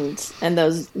stresses and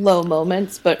those low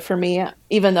moments. But for me,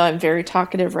 even though I'm very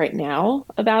talkative right now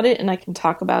about it, and I can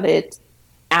talk about it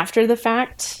after the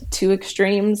fact to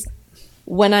extremes,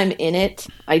 when I'm in it,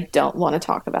 I don't want to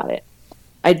talk about it.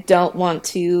 I don't want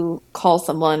to call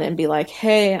someone and be like,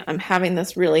 hey, I'm having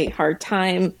this really hard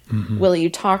time. Mm-hmm. Will you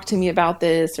talk to me about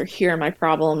this, or here are my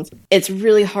problems? It's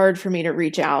really hard for me to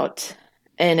reach out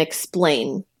and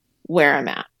explain where I'm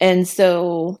at. And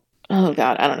so, oh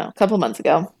God, I don't know, a couple months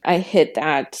ago, I hit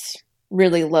that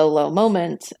really low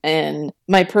moment. And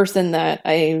my person that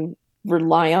I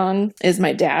rely on is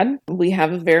my dad. We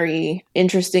have a very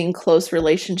interesting, close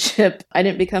relationship. I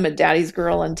didn't become a daddy's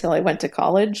girl until I went to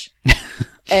college.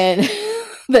 And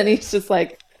then he's just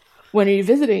like, when are you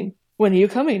visiting? When are you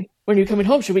coming? When are you coming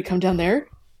home? Should we come down there?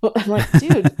 Well, I'm like,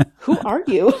 dude, who are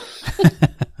you?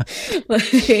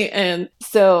 And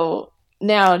so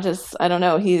now just, I don't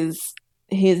know, he's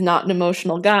not an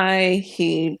emotional guy.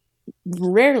 He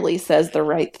rarely says the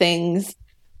right things,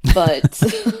 but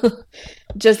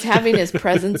just having his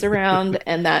presence around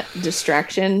and that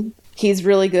distraction, he's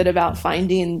really good about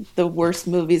finding the worst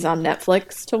movies on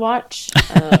Netflix to watch.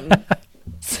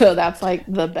 So that's like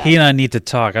the best. He and I need to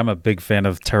talk. I'm a big fan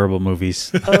of terrible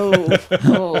movies.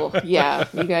 Oh, yeah.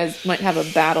 You guys might have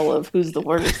a battle of who's the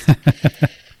worst.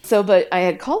 So, but I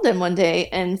had called him one day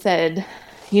and said,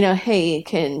 hey,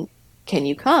 can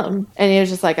you come? And he was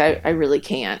just like, I really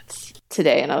can't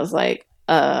today. And I was like,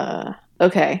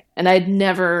 okay. And I'd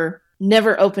never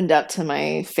opened up to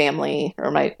my family or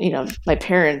my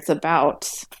parents about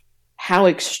how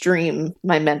extreme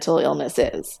my mental illness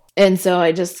is. And so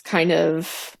I just kind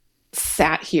of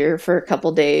sat here for a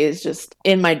couple days, just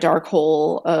in my dark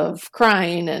hole of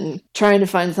crying and trying to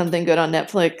find something good on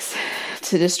Netflix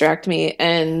to distract me.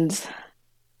 And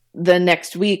the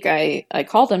next week I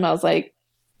called him. I was like,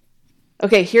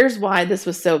 okay, here's why this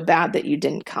was so bad that you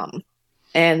didn't come.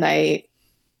 And I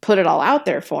put it all out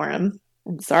there for him.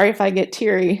 I'm sorry if I get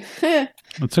teary.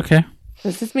 It's okay.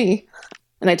 This is me.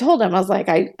 And I told him, I was like,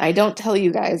 I don't tell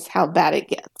you guys how bad it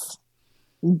gets.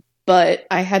 but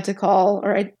I had to call,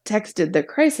 or I texted the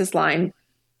crisis line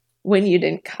when you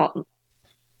didn't come.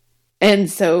 And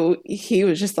so he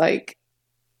was just like,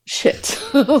 shit.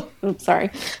 I'm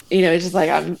sorry. It's just like,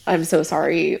 I'm so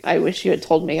sorry. I wish you had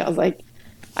told me. I was like,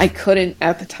 I couldn't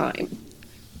at the time.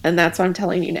 And that's what I'm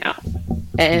telling you now.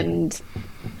 And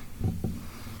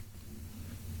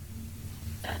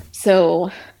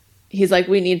so he's like,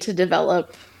 we need to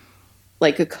develop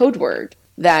like a code word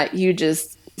that you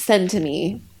just send to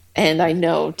me and I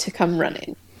know to come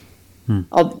running.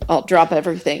 I'll drop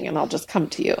everything and I'll just come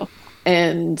to you.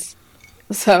 And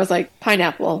so I was like,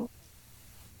 pineapple.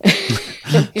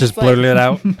 Just blurted it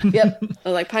out. Yep. I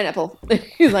was like, pineapple.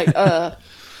 He's like,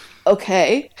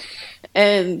 okay.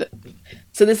 And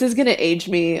so this is going to age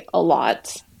me a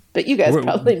lot, but you guys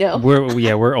probably know.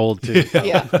 We're old too.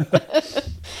 Yeah.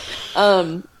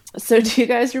 So do you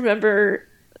guys remember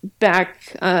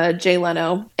back Jay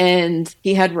Leno, and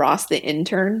he had Ross the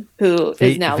intern, who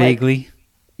is now vaguely.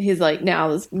 He's like now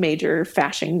this major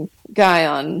fashion guy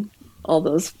on all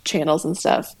those channels and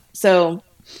stuff. So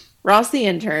Ross the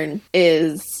intern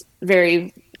is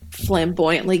very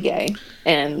flamboyantly gay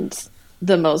and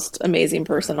the most amazing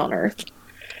person on earth.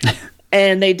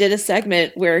 And they did a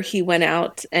segment where he went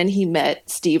out and he met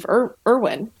Steve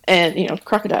Irwin and,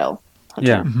 Crocodile Hunter.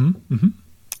 Yeah.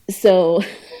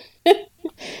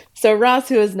 So Ross,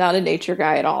 who is not a nature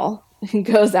guy at all,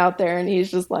 goes out there and he's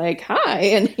just like, hi.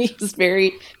 And he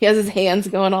has his hands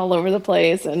going all over the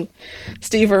place. And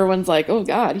Steve Irwin's like, oh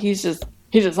God, he's just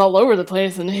all over the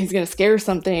place and he's going to scare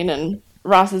something. And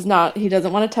Ross he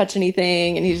doesn't want to touch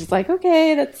anything. And he's just like,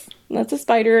 okay, that's a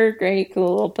spider. Great,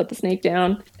 cool. I'll put the snake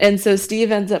down. And so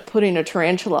Steve ends up putting a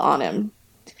tarantula on him.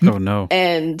 Oh no.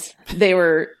 And they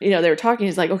were talking.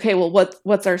 He's like, okay, well,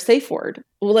 what's our safe word?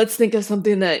 Well, let's think of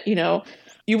something that,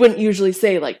 you wouldn't usually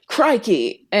say, like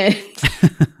crikey. And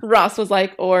Ross was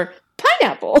like, or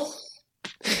pineapple.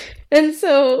 And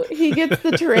so he gets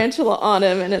the tarantula on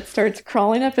him and it starts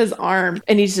crawling up his arm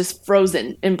and he's just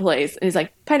frozen in place. And he's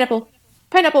like, pineapple,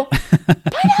 pineapple, pineapple.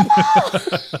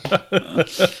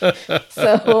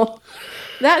 So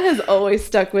that has always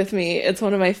stuck with me. It's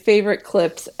one of my favorite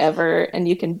clips ever. And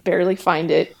you can barely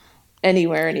find it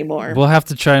anywhere anymore. We'll have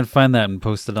to try and find that and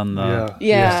post it on the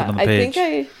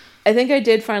page. I think I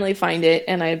did finally find it,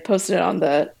 and I posted it on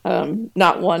the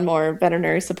Not One More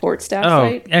veterinary support staff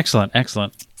site. Oh, excellent.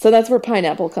 So that's where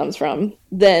pineapple comes from.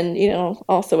 Then,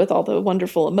 also with all the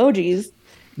wonderful emojis,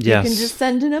 you can just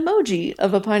send an emoji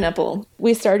of a pineapple.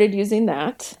 We started using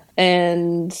that,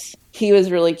 and he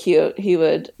was really cute. He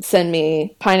would send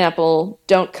me pineapple,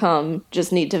 don't come,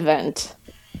 just need to vent.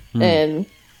 And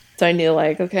so I knew,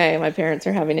 like, okay, my parents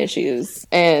are having issues.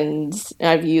 And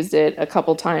I've used it a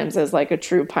couple times as, like, a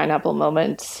true pineapple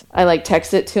moment. I,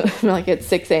 text it to him, at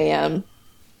 6 a.m.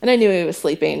 And I knew he was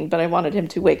sleeping, but I wanted him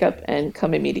to wake up and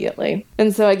come immediately.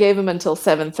 And so I gave him until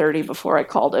 7:30 before I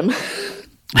called him.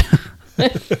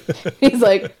 He's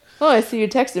like, oh, I see you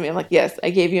texted me. I'm like, yes, I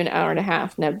gave you an hour and a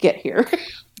half. Now get here.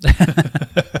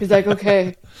 He's like,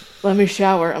 okay, let me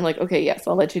shower. I'm like, okay, yes,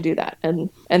 I'll let you do that. And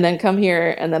then come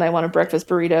here, and then I want a breakfast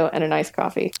burrito and a nice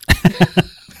coffee.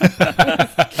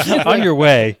 On your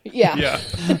way. Yeah. Yeah.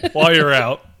 While you're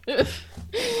out.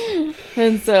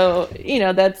 And so,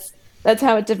 that's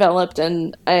how it developed.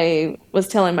 And I was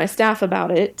telling my staff about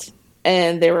it,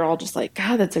 and they were all just like,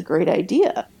 God, that's a great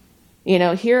idea.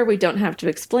 Here we don't have to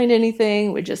explain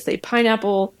anything. We just say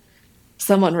pineapple.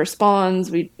 Someone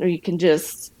responds. We can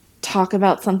just talk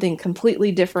about something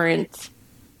completely different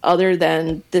other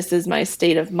than this is my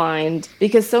state of mind.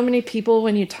 Because so many people,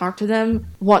 when you talk to them,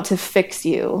 want to fix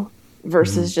you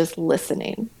versus just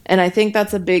listening. And I think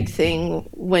that's a big thing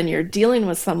when you're dealing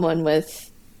with someone with,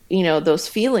 those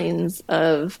feelings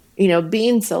of,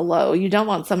 being so low. You don't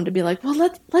want someone to be like,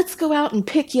 well, let's go out and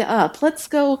pick you up. Let's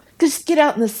go just get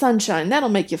out in the sunshine. That'll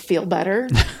make you feel better.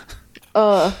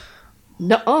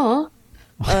 Nuh-uh.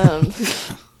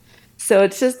 So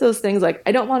it's just those things like,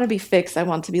 I don't want to be fixed. I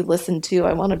want to be listened to.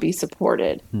 I want to be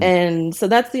supported. And so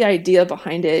that's the idea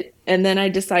behind it. And then I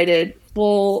decided,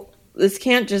 well, this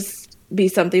can't just be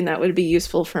something that would be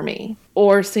useful for me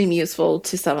or seem useful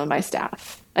to some of my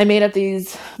staff. I made up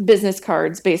these business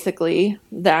cards, basically,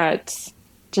 that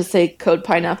just say Code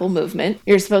Pineapple Movement.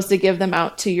 You're supposed to give them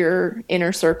out to your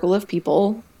inner circle of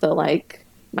people. So, like,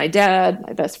 my dad,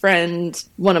 my best friend,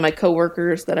 one of my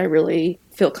coworkers that I really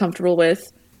feel comfortable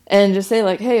with. And just say,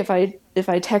 like, hey, if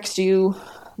I text you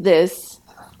this,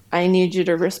 I need you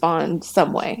to respond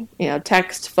some way.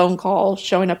 Text, phone call,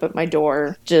 showing up at my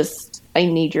door. Just, I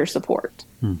need your support.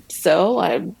 So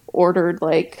I ordered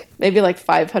maybe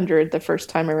 500 the first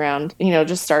time around,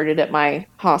 just started at my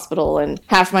hospital, and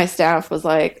half my staff was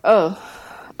like, oh,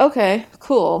 okay,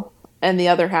 cool. And the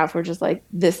other half were just like,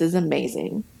 this is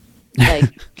amazing.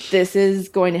 This is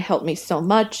going to help me so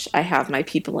much. I have my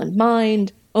people in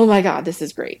mind. Oh my God, this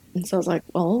is great. And so I was like,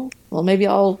 well, maybe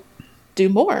I'll do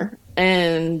more,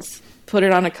 and put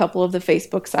it on a couple of the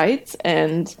Facebook sites.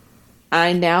 And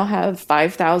I now have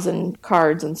 5,000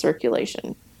 cards in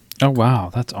circulation. Oh, wow.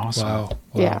 That's awesome. Wow.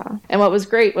 Yeah. And what was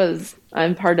great was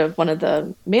I'm part of one of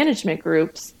the management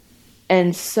groups,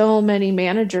 and so many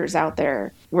managers out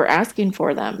there were asking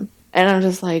for them. And I'm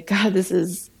just like, God, this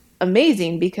is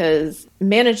amazing, because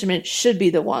management should be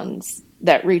the ones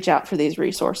that reach out for these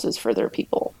resources for their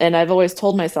people. And I've always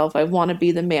told myself I want to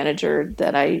be the manager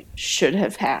that I should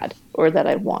have had, or that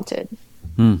I wanted.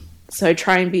 So I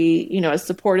try and be, as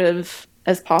supportive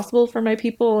as possible for my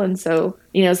people. And so,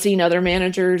 seeing other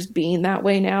managers being that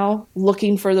way now,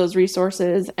 looking for those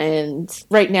resources. And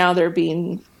right now they're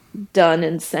being done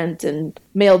and sent and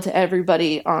mailed to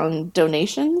everybody on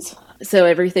donations. So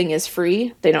everything is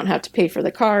free. They don't have to pay for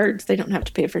the cards. They don't have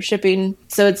to pay for shipping.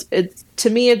 So it's to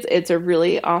me, it's a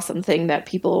really awesome thing that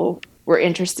people were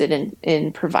interested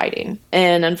in providing.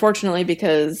 And unfortunately,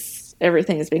 because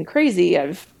everything has been crazy,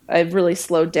 I've really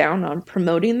slowed down on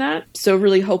promoting that. So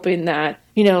really hoping that,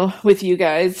 with you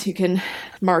guys, you can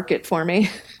market for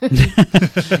me.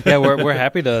 Yeah, we're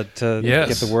happy to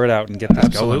get the word out and get this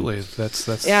Absolutely. going.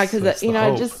 That's yeah,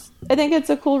 because I think it's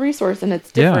a cool resource, and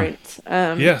it's different.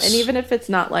 Yes. And even if it's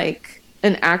not like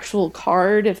an actual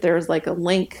card, if there's a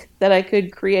link that I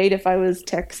could create if I was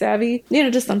tech savvy,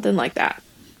 just something like that.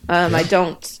 I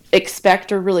don't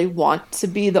expect or really want to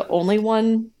be the only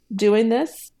one doing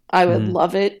this. I would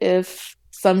love it if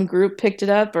some group picked it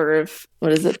up, or if,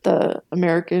 the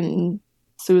American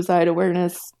Suicide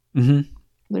Awareness.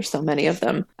 There's so many of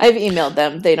them. I've emailed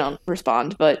them. They don't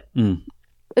respond, but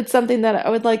it's something that I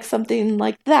would like, something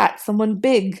like that. Someone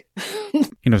big.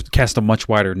 Cast a much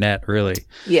wider net, really.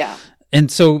 Yeah. And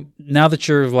so now that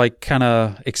you're kind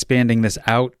of expanding this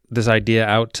idea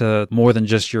out to more than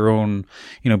just your own,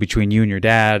 between you and your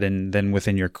dad, and then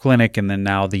within your clinic, and then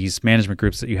now these management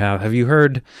groups that you have you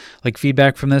heard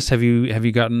feedback from this? Have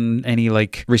you gotten any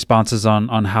responses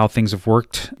on how things have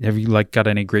worked? Have you got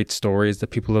any great stories that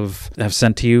people have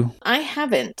sent to you? I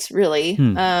haven't really.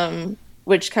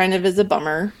 Which kind of is a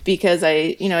bummer, because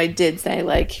I did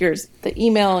say here's the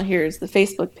email, here's the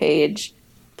Facebook page.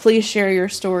 Please share your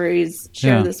stories,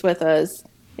 share this with us.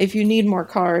 If you need more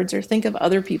cards, or think of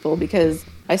other people, because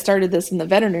I started this in the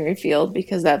veterinary field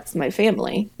because that's my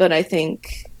family. But I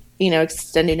think,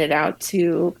 extending it out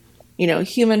to,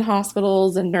 human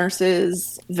hospitals and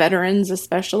nurses, veterans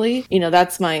especially,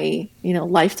 that's my,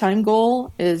 lifetime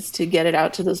goal, is to get it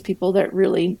out to those people that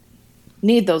really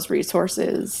need those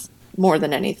resources more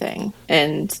than anything,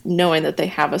 and knowing that they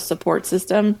have a support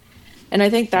system. And I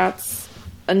think that's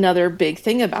another big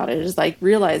thing about it, is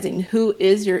realizing who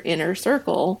is your inner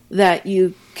circle that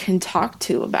you can talk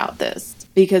to about this.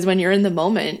 Because when you're in the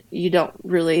moment, you don't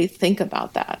really think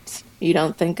about that. You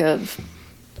don't think of,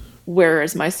 where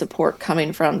is my support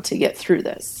coming from to get through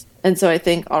this? And so I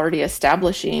think already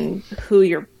establishing who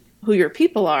your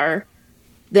people are,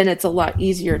 then it's a lot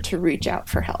easier to reach out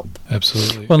for help.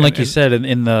 Absolutely. Well, and you said,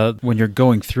 when you're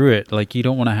going through it, you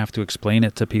don't want to have to explain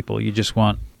it to people. You just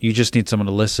need someone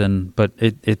to listen. But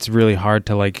it's really hard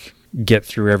to get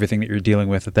through everything that you're dealing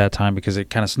with at that time, because it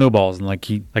kind of snowballs. And I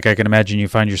can imagine you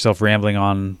find yourself rambling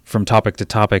on from topic to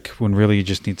topic, when really you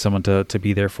just need someone to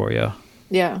be there for you.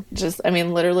 Yeah,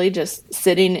 literally just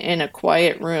sitting in a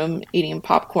quiet room, eating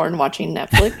popcorn, watching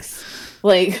Netflix,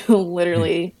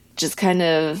 literally just kind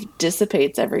of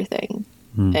dissipates everything.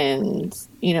 And,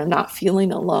 not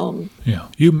feeling alone. Yeah.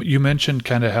 You mentioned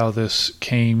kind of how this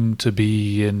came to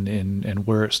be, and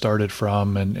where it started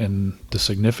from, and the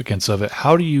significance of it.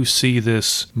 How do you see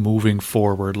this moving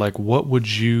forward? What would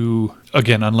you,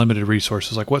 again, unlimited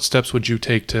resources, what steps would you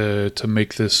take to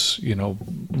make this,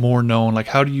 more known?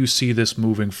 How do you see this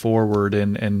moving forward,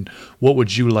 and what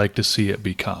would you like to see it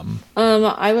become?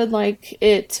 I would like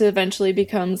it to eventually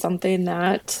become something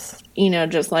that,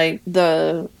 just like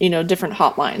the, different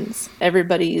hotlines.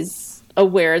 Everybody's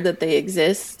aware that they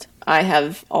exist. I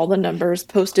have all the numbers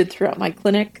posted throughout my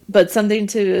clinic, but something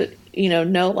to,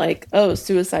 know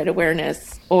suicide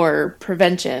awareness or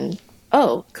prevention.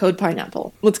 Oh, code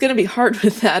pineapple. What's going to be hard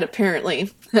with that,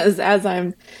 apparently, as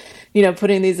I'm,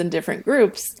 putting these in different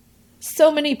groups.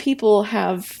 So many people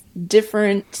have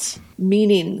different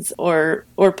meanings, or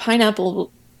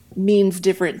pineapple means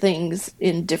different things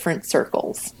in different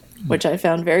circles, which I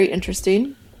found very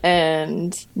interesting.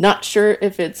 and not sure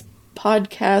if it's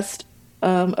podcast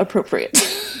appropriate.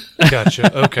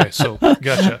 Gotcha. Okay. So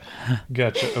gotcha.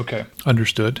 Okay.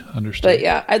 Understood. But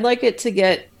yeah, I'd like it to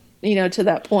get, to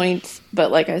that point.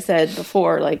 But like I said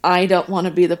before, like, I don't want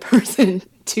to be the person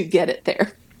to get it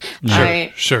there.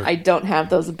 Sure. I don't have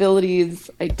those abilities.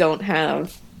 I don't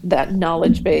have that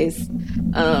knowledge base.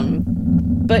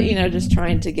 But, just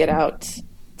trying to get out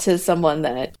to someone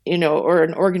that, or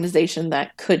an organization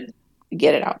that could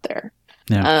get it out there.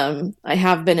 Yeah. I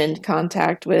have been in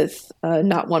contact with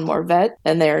Not One More Vet,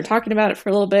 and they're talking about it for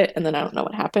a little bit, and then I don't know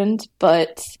what happened.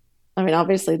 But, I mean,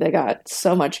 obviously they got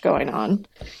so much going on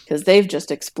because they've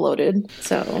just exploded.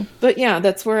 So, but yeah,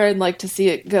 that's where I'd like to see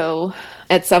it go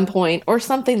at some point, or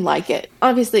something like it.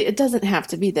 Obviously, it doesn't have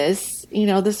to be this.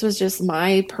 This was just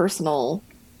my personal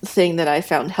thing that I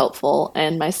found helpful,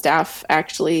 and my staff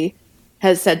actually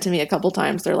has said to me a couple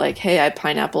times, they're like, "Hey, I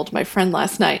pineappled my friend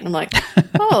last night." And I'm like,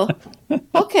 "Oh,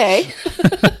 okay."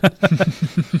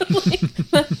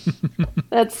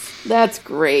 That's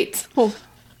great. Well,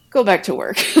 go back to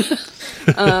work.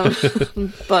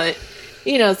 But,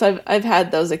 so I've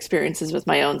had those experiences with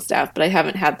my own staff, but I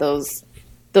haven't had those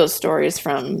stories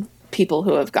from people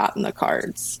who have gotten the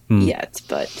cards yet.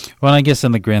 But well, I guess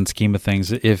in the grand scheme of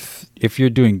things, if you're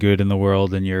doing good in the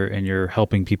world and you're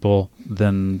helping people,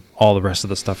 then all the rest of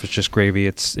the stuff is just gravy.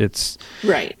 It's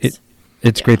right.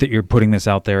 It's great that you're putting this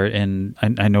out there, and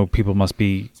I know people must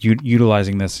be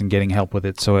utilizing this and getting help with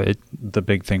it. So the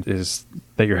big thing is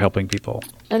that you're helping people,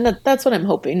 and that's what I'm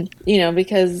hoping.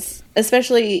 Because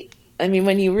especially, I mean,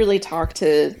 when you really talk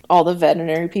to all the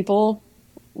veterinary people,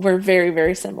 we're very,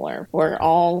 very similar. We're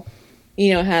all,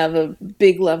 have a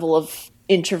big level of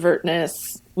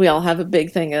introvertness. We all have a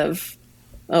big thing of,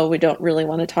 we don't really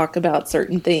want to talk about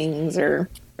certain things or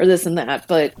this and that.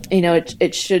 But,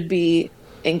 it should be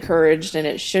encouraged, and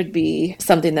it should be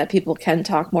something that people can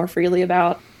talk more freely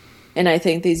about. And I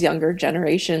think these younger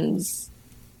generations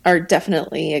are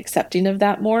definitely accepting of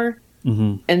that more.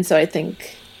 Mm-hmm. And so I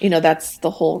think, that's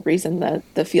the whole reason that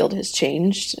the field has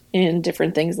changed in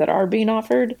different things that are being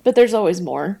offered. But there's always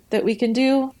more that we can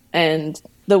do. And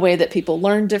the way that people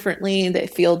learn differently, they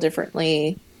feel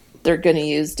differently, they're going to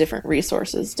use different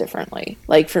resources differently.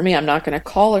 Like for me, I'm not going to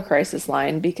call a crisis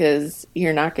line because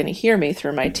you're not going to hear me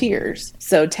through my tears.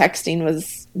 So texting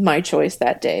was my choice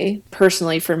that day.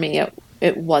 Personally, for me,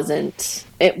 it wasn't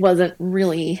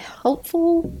really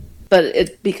helpful, but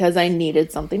it's because I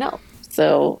needed something else.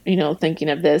 So, thinking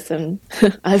of this, and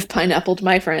I've pineappled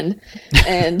my friend,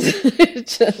 and it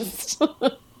just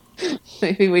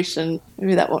maybe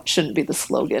that shouldn't be the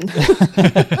slogan.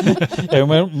 Yeah,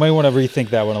 we might want to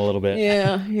rethink that one a little bit.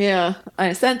 Yeah.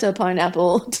 I sent a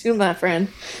pineapple to my friend.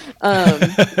 And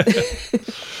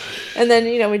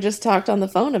then, we just talked on the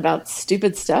phone about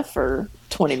stupid stuff for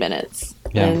 20 minutes.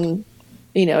 Yeah. And,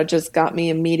 it just got me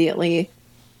immediately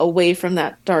away from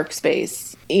that dark space.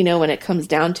 When it comes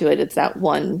down to it, it's that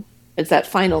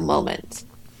final moment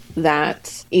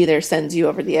that either sends you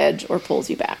over the edge or pulls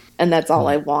you back. And that's all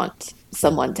I want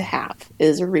someone to have,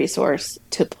 is a resource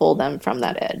to pull them from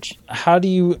that edge. How do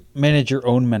you manage your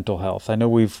own mental health? I know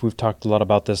we've talked a lot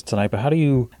about this tonight, but how do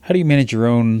you manage your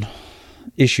own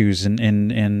issues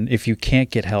and if you can't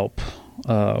get help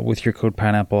with your code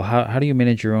pineapple, how do you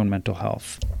manage your own mental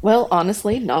health? Well,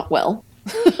 honestly, not well.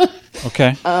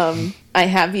 Okay. I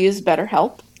have used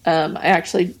BetterHelp. I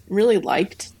actually really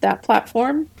liked that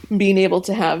platform, being able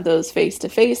to have those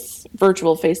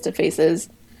virtual face-to-faces,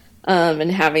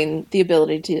 and having the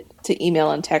ability to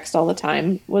email and text all the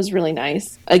time was really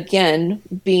nice. Again,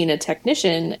 being a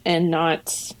technician and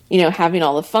not, having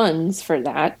all the funds for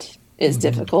that is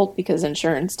difficult because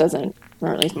insurance doesn't,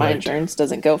 or at least my insurance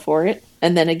doesn't go for it.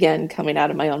 And then again, coming out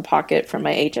of my own pocket from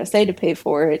my HSA to pay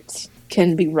for it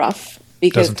can be rough.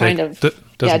 Because it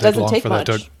doesn't take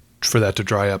much for that to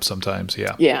dry up sometimes.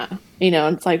 Yeah. Yeah.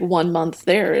 It's like 1 month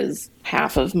there is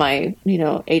half of my,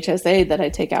 HSA that I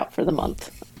take out for the month.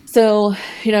 So,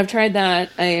 I've tried that.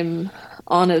 I'm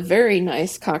on a very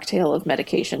nice cocktail of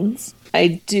medications.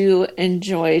 I do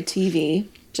enjoy TV.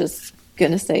 Just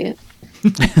gonna say it.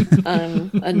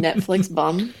 I'm a Netflix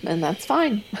bum, and that's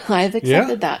fine. I've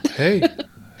accepted that. Hey.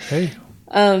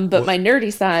 But my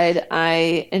nerdy side,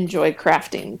 I enjoy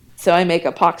crafting. So I make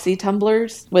epoxy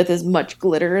tumblers with as much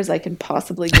glitter as I can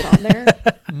possibly get on there.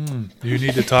 You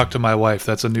need to talk to my wife.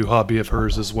 That's a new hobby of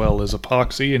hers as well, is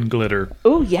epoxy and glitter.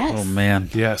 Oh, yes. Oh, man.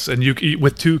 Yes, and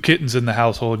with 2 kittens in the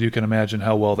household, you can imagine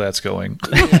how well that's going.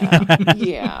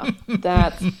 Yeah.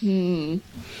 That's,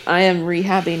 I am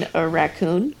rehabbing a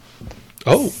raccoon.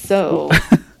 Oh. So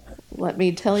let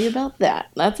me tell you about that.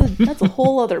 That's a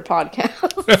whole other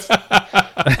podcast.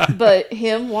 But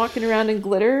him walking around in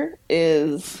glitter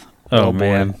is... Oh,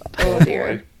 man. Oh,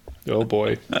 dear. Oh,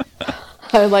 boy.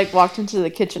 I like walked into the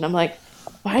kitchen. I'm like,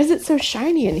 why is it so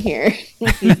shiny in here?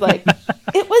 He's like,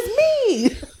 it was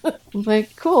me. I'm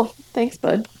like, cool. Thanks,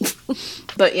 bud.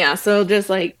 But yeah, so just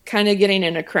like kind of getting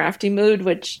in a crafty mood,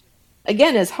 which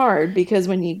again is hard because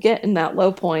when you get in that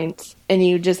low point and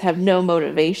you just have no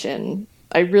motivation,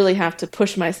 I really have to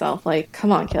push myself like,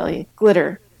 come on, Kelly,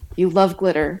 glitter. You love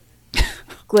glitter.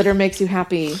 Glitter makes you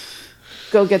happy.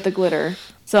 Go get the glitter.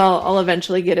 So I'll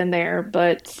eventually get in there,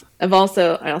 but I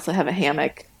also have a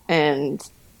hammock, and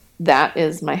that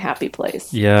is my happy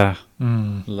place. Yeah.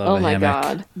 Love Oh a my hammock.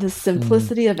 God. The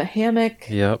simplicity of a hammock.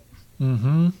 Yep.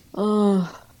 Mm-hmm.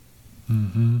 Oh.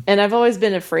 Mm-hmm. And I've always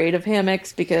been afraid of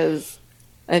hammocks because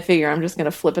I figure I'm just going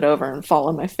to flip it over and fall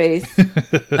on my face.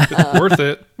 Worth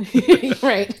it.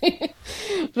 Right.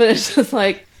 But it's just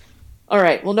like, all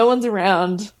right, well, no one's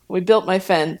around. We built my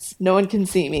fence. No one can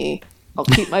see me. I'll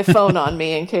keep my phone on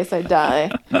me in case I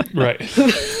die. Right.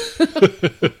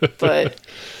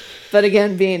 But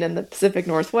again, being in the Pacific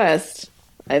Northwest,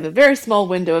 I have a very small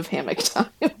window of hammock time.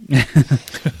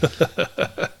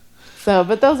 So,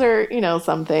 but those are,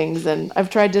 some things. And I've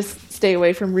tried to stay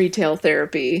away from retail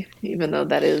therapy, even though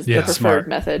that is the preferred smart.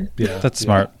 method. Yeah. That's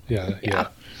smart. Yeah.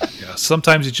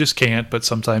 Sometimes you just can't, but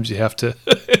sometimes you have to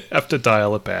have to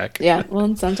dial it back. Yeah. Well,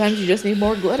 and sometimes you just need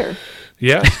more glitter.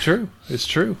 Yeah, it's true. It's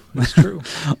true. It's true.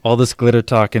 All this glitter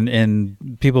talk,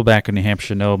 and people back in New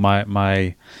Hampshire know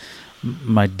my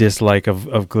dislike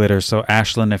of glitter. So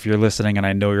Ashlyn, if you're listening, and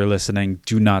I know you're listening,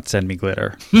 do not send me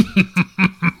glitter.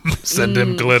 Send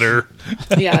him glitter.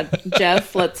 Yeah,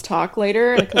 Jeff, let's talk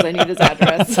later because I need his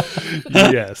address.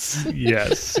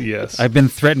 Yes. I've been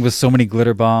threatened with so many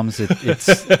glitter bombs. It's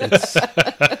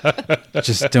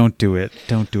just don't do it.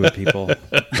 Don't do it, people.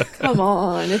 Come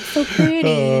on, it's so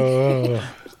pretty.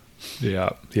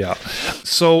 Yeah.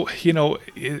 So,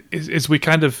 as we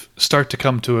kind of start to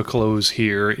come to a close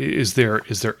here, is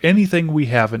there anything we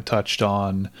haven't touched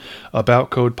on about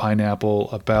Code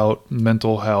Pineapple, about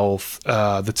mental health,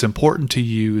 that's important to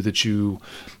you that you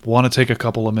want to take a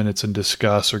couple of minutes and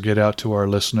discuss or get out to our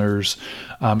listeners?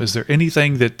 Is there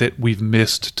anything that we've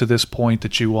missed to this point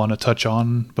that you want to touch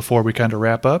on before we kind of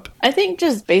wrap up? I think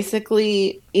just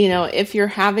basically, if you're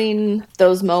having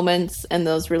those moments and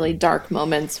those really dark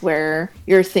moments where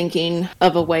you're thinking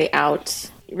of a way out,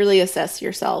 really assess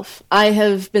yourself. I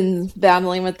have been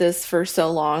battling with this for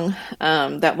so long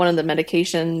that one of the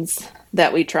medications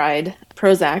that we tried,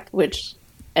 Prozac, which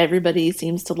everybody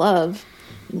seems to love,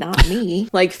 not me,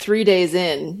 like 3 days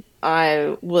in,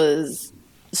 I was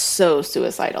so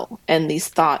suicidal. And these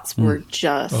thoughts were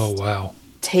just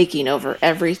taking over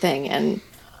everything. And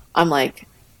I'm like,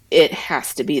 it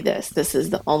has to be this. This is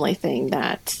the only thing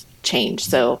that changed.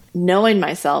 So knowing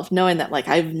myself, knowing that like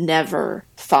I've never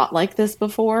thought like this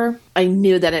before, I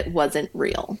knew that it wasn't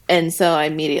real. And so I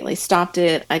immediately stopped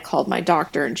it. I called my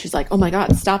doctor and she's like, oh my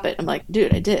God, stop it. I'm like,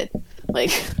 dude, I did.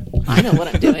 Like, I know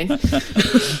what I'm doing.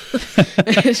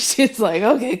 And she's like,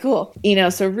 okay, cool.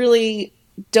 So really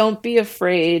don't be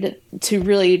afraid to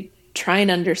really try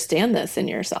and understand this in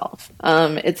yourself.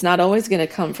 It's not always going to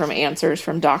come from answers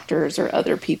from doctors or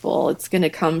other people. It's going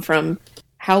to come from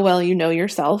how well you know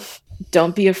yourself.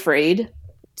 Don't be afraid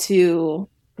to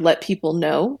let people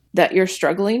know that you're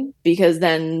struggling, because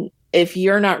then if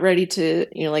you're not ready to,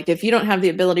 like if you don't have the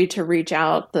ability to reach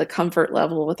out the comfort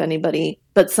level with anybody,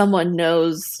 but someone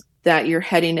knows that you're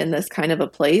heading in this kind of a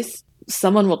place,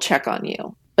 someone will check on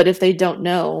you. But if they don't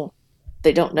know,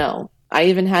 they don't know. I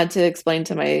even had to explain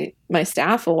to my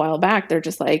staff a while back. They're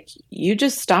just like, you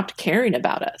just stopped caring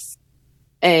about us.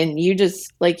 And you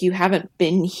just like, you haven't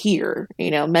been here,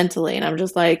 mentally. And I'm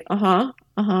just like,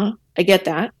 I get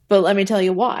that. But let me tell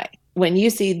you why. When you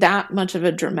see that much of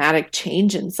a dramatic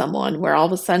change in someone, where all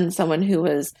of a sudden someone who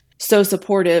was so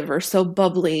supportive or so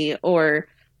bubbly or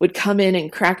would come in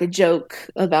and crack a joke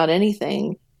about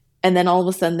anything, and then all of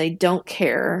a sudden they don't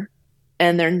care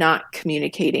and they're not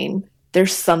communicating,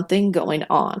 there's something going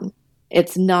on.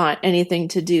 It's not anything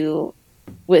to do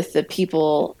with the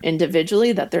people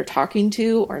individually that they're talking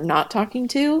to or not talking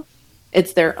to.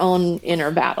 It's their own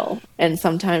inner battle. And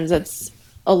sometimes it's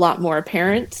a lot more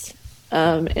apparent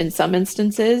in some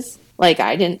instances. Like,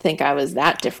 I didn't think I was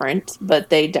that different, but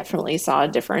they definitely saw a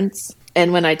difference.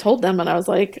 And when I told them, and I was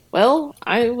like, well,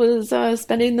 I was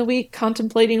spending the week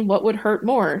contemplating what would hurt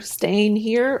more, staying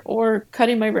here or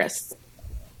cutting my wrists.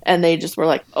 And they just were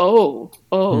like, oh.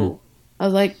 I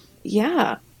was like,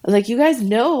 yeah. I was like, you guys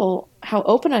know how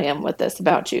open I am with this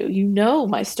about you. You know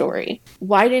my story.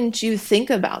 Why didn't you think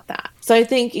about that? So I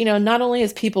think, not only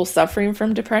is people suffering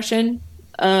from depression,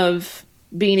 of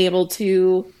being able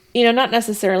to, not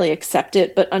necessarily accept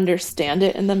it, but understand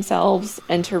it in themselves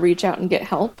and to reach out and get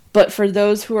help. But for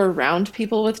those who are around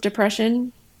people with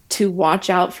depression, to watch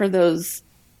out for those,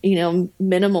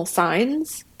 minimal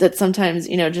signs that sometimes,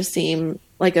 just seem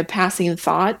like a passing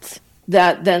thought,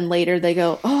 that then later they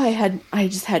go, oh, I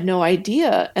just had no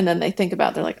idea. And then they think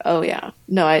about, they're like, oh yeah,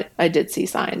 no, I did see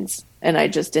signs and I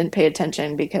just didn't pay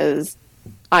attention because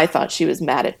I thought she was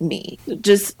mad at me.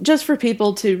 Just for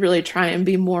people to really try and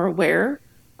be more aware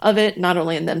of it, not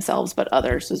only in themselves, but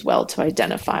others as well, to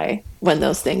identify when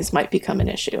those things might become an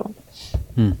issue.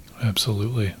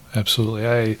 Absolutely.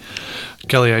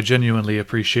 Kelly, I genuinely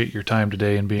appreciate your time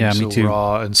today and being so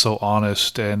raw and so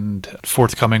honest and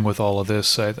forthcoming with all of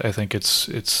this. I think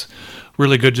it's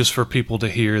really good just for people to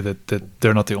hear that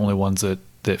they're not the only ones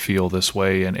that feel this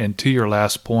way. And to your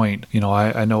last point,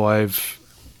 I know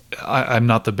I'm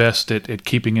not the best at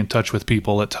keeping in touch with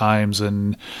people at times.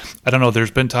 And I don't know, there's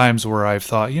been times where I've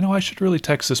thought, I should really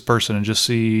text this person and just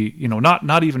see,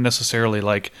 not even necessarily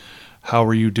like, how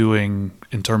are you doing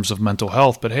in terms of mental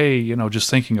health, but hey, just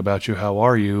thinking about you, how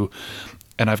are you?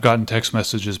 And I've gotten text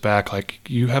messages back like,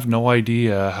 you have no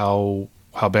idea how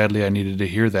badly I needed to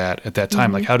hear that at that time.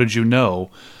 Mm-hmm. Like, how did you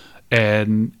know?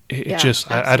 And it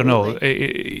just, I don't know.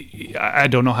 I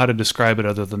don't know how to describe it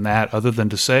other than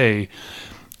to say,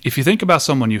 if you think about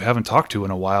someone you haven't talked to in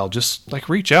a while, just like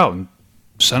reach out and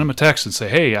send them a text and say,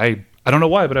 hey, I don't know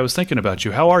why, but I was thinking about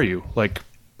you. How are you? Like,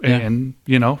 and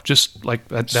just like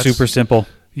that's super simple.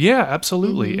 Yeah,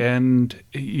 absolutely. Mm-hmm. And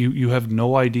you have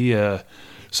no idea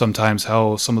sometimes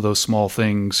how some of those small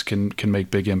things can make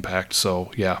big impact.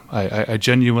 So yeah, I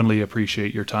genuinely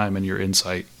appreciate your time and your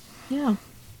insight. Yeah.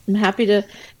 I'm happy to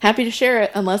share it,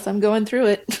 unless I'm going through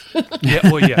it. Yeah.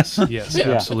 Well, yes,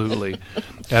 absolutely.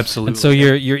 And so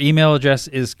your email address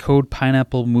is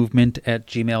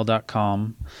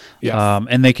codepineapplemovement@gmail.com. Yes.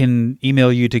 And they can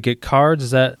email you to get cards. Is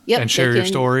that? Yep. And share your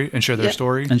story and share their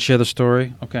story. And share the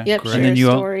story. Okay. Yep. Great. Share and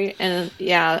your story, and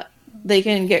they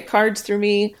can get cards through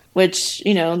me, which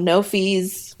no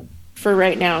fees for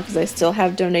right now, because I still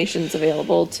have donations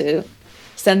available to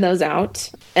send those out.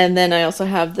 And then I also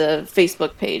have the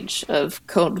Facebook page of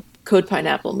Code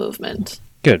Pineapple Movement.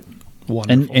 Good.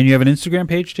 Wonderful. And you have an Instagram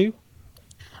page too?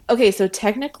 Okay, so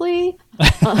technically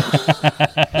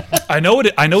I know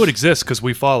it exists because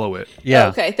we follow it. Yeah. Oh,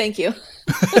 okay, thank you.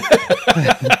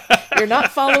 You're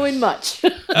not following much.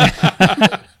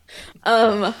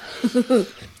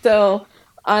 So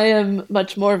I am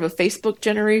much more of a Facebook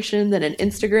generation than an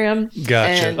Instagram.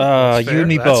 Gotcha. You and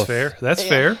me both. That's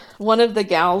fair. One of the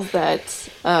gals that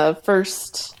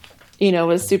first,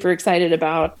 was super excited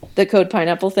about the Code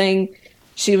Pineapple thing,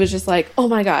 she was just like, oh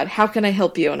my God, how can I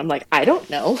help you? And I'm like, I don't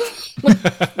know.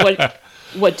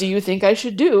 What do you think I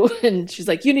should do? And she's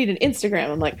like, you need an Instagram.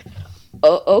 I'm like,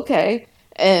 oh, okay.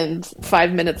 And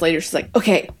 5 minutes later, she's like,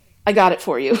 okay, I got it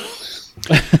for you.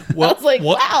 Well, I was like,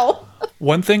 wow.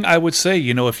 One thing I would say,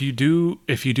 if you do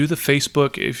the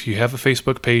Facebook, if you have a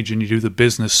Facebook page and you do the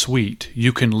business suite,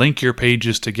 you can link your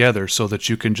pages together so that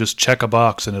you can just check a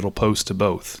box and it'll post to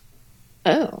both.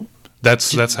 Oh.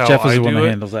 That's how Jeff is I the one do that it.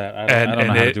 handles that. I don't know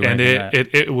how to do anything like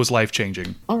that. It was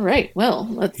life-changing. All right. Well,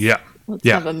 let's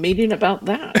have a meeting about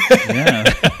that. Yeah.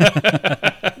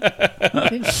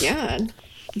 Good God.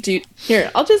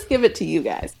 Here, I'll just give it to you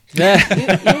guys. You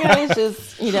guys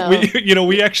just,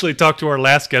 We actually talked to our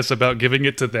last guest about giving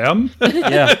it to them.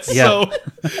 Yeah. So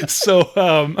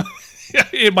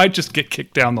it might just get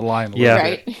kicked down the line a little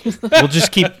right. bit. We'll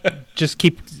just keep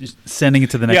sending it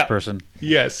to the next person.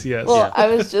 Yes. Well, I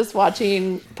was just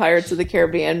watching Pirates of the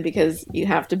Caribbean because you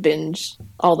have to binge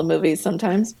all the movies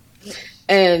sometimes.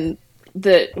 And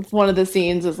one of the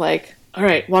scenes is like, all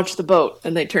right, watch the boat.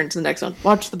 And they turn to the next one.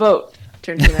 Watch the boat.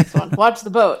 Turn to the next one. Watch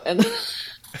the boat. And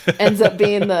ends up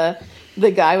being the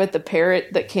guy with the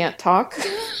parrot that can't talk.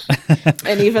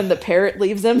 And even the parrot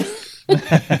leaves him.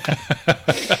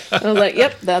 I was like,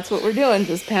 yep, that's what we're doing.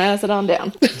 Just pass it on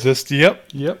down. Yep.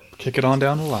 Kick it on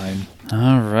down the line.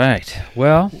 All right.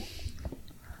 Well,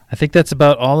 I think that's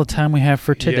about all the time we have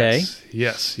for today.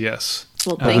 Yes.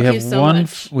 Well, thank you so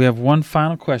much. We have one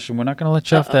final question. We're not going to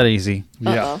let you off that easy.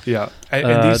 Yeah.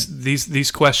 And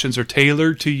these questions are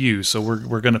tailored to you, so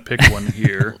we're going to pick one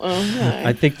here. Okay.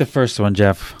 I think the first one,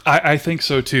 Jeff. I think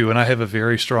so too, and I have a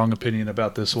very strong opinion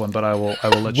about this one, but I will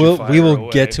let you fire We will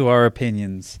away. get to our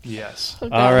opinions. Yes.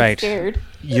 Okay, all right. I'm scared.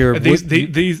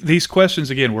 These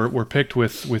questions again were picked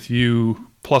with you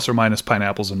plus or minus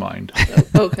pineapples in mind.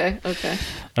 Okay.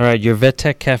 All right. Your Vet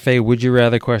Tech Cafe Would You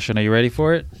Rather question. Are you ready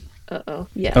for it? Uh-oh.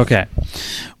 Yes. Okay.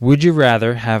 Would you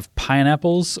rather have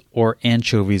pineapples or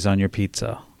anchovies on your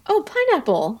pizza? Oh,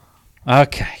 pineapple.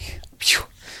 Okay.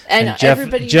 And Jeff,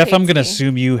 everybody I'm going to hates me.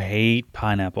 assume you hate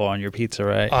pineapple on your pizza,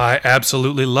 right? I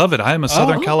absolutely love it. I am a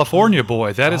Southern California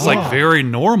boy. That is like very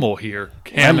normal here.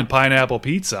 Ham and pineapple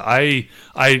pizza. I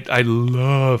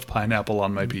love pineapple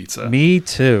on my pizza. Me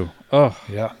too. Oh,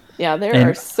 Yeah. Yeah, there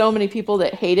are so many people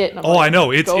that hate it. And I'm I know.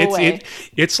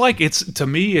 It's Like to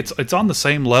me it's on the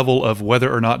same level of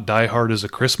whether or not Die Hard is a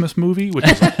Christmas movie, which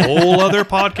is a whole other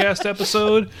podcast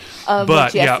episode.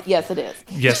 But yes, it is.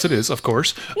 Yes, it is, of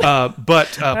course. But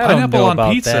pineapple know on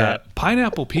about pizza. that.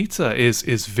 Pineapple pizza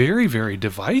is very, very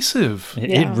divisive.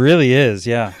 it really is,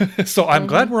 yeah. So I'm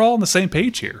glad we're all on the same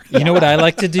page here. You know what I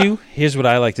like to do? Here's what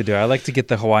I like to do. I like to get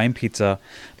the Hawaiian pizza,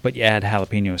 but you add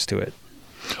jalapenos to it.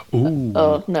 Ooh.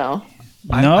 Oh no.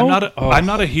 I'm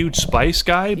not a huge spice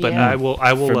guy, but Yeah. I will.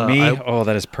 For me,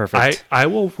 that is perfect. I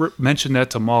will mention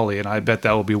that to Molly, and I bet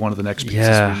that will be one of the next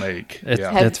pizzas we make.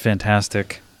 That's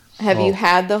fantastic. Have you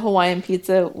had the Hawaiian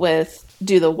pizza with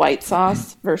the white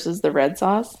sauce versus the red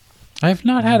sauce? I have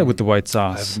not had it with the white I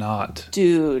sauce. have not.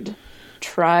 Dude,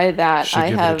 try that. Should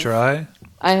give it a try.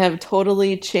 I have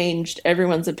totally changed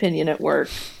everyone's opinion at work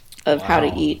of how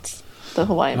to eat the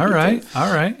Hawaiian pizza.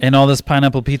 All right. In all this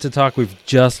pineapple pizza talk, we've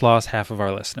just lost half of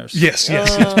our listeners. Yes,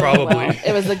 probably. Well,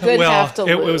 it was a good half to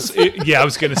lose. I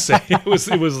was going to say it was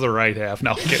the right half.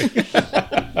 No, I'm kidding.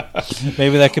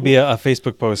 Maybe that could be a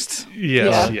Facebook post.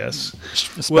 Yes.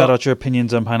 Spout out your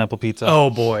opinions on pineapple pizza. Oh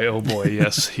boy,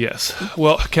 yes.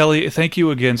 Well, Kelly, thank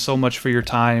you again so much for your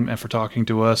time and for talking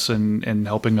to us and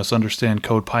helping us understand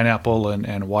code pineapple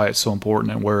and why it's so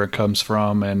important and where it comes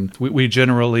from. And we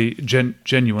genuinely,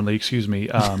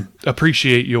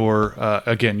 appreciate your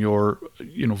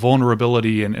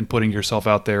vulnerability and putting yourself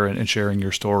out there and sharing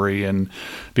your story. And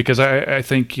because I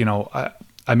think,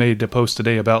 I made a post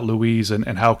today about Louise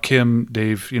and how Kim,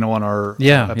 Dave, on our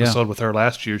episode with her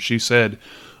last year, she said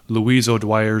Louise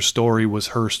O'Dwyer's story was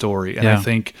her story. And I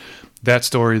think that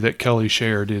story that Kelly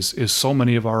shared is so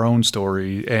many of our own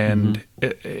story. And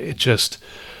it just,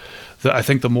 I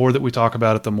think the more that we talk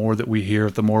about it, the more that we hear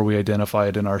it, the more we identify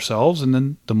it in ourselves. And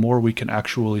then the more we can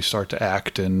actually start to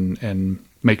act and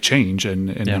make change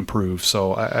and improve.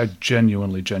 So I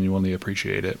genuinely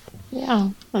appreciate it. Yeah,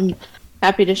 I'm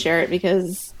happy to share it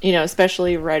because,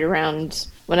 especially right around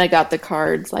when I got the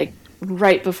cards, like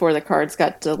right before the cards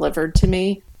got delivered to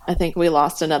me, I think we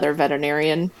lost another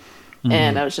veterinarian.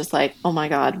 And I was just like, oh my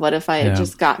God, what if I had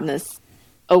just gotten this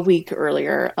a week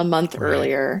earlier, a month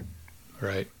earlier?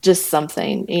 Right. Just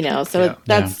something, So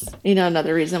that's,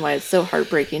 another reason why it's so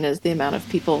heartbreaking is the amount of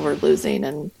people we're losing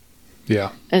and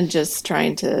just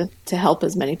trying to help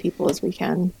as many people as we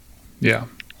can.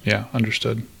 Yeah,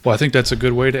 understood. Well, I think that's a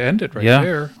good way to end it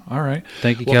there. All right.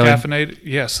 Thank you, Kelly.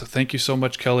 Yes, thank you so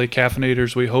much, Kelly.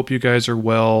 Caffeinators, we hope you guys are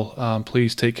well.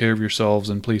 Please take care of yourselves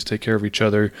and please take care of each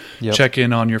other. Yep. Check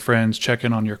in on your friends, check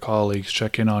in on your colleagues,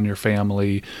 check in on your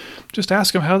family. Just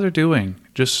ask them how they're doing.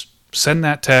 Just send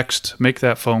that text, make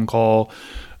that phone call.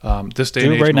 This day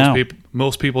and age,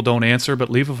 most people don't answer, but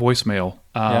leave a voicemail,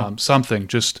 something.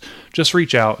 Just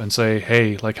reach out and say,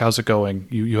 hey, like, how's it going?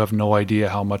 You have no idea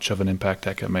how much of an impact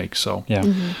that can make. So,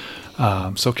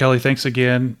 so Kelly, thanks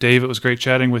again. Dave, it was great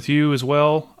chatting with you as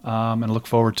well. And look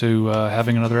forward to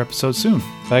having another episode soon.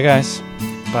 Bye, guys.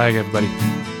 Bye, everybody.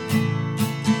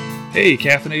 Hey,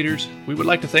 Caffeinators. We would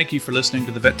like to thank you for listening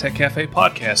to the Vet Tech Cafe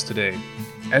podcast today.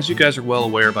 As you guys are well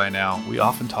aware by now, we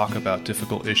often talk about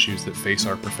difficult issues that face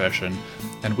our profession,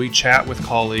 and we chat with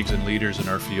colleagues and leaders in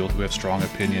our field who have strong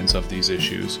opinions of these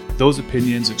issues. Those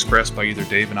opinions expressed by either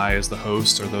Dave and I as the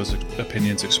hosts or those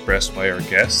opinions expressed by our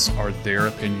guests are their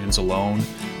opinions alone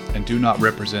and do not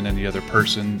represent any other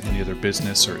person, any other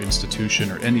business or institution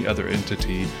or any other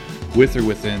entity with or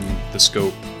within the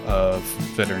scope of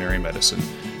veterinary medicine.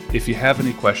 If you have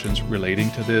any questions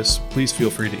relating to this, please feel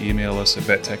free to email us at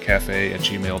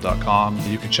vettechcafe@gmail.com.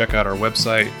 You can check out our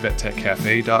website,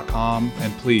 vettechcafe.com,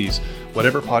 and please,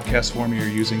 whatever podcast form you're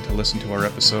using to listen to our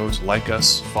episodes, like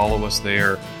us, follow us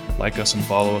there, like us and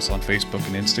follow us on Facebook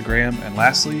and Instagram. And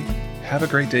lastly, have a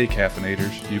great day,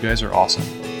 Caffeinators. You guys are awesome.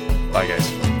 Bye, guys.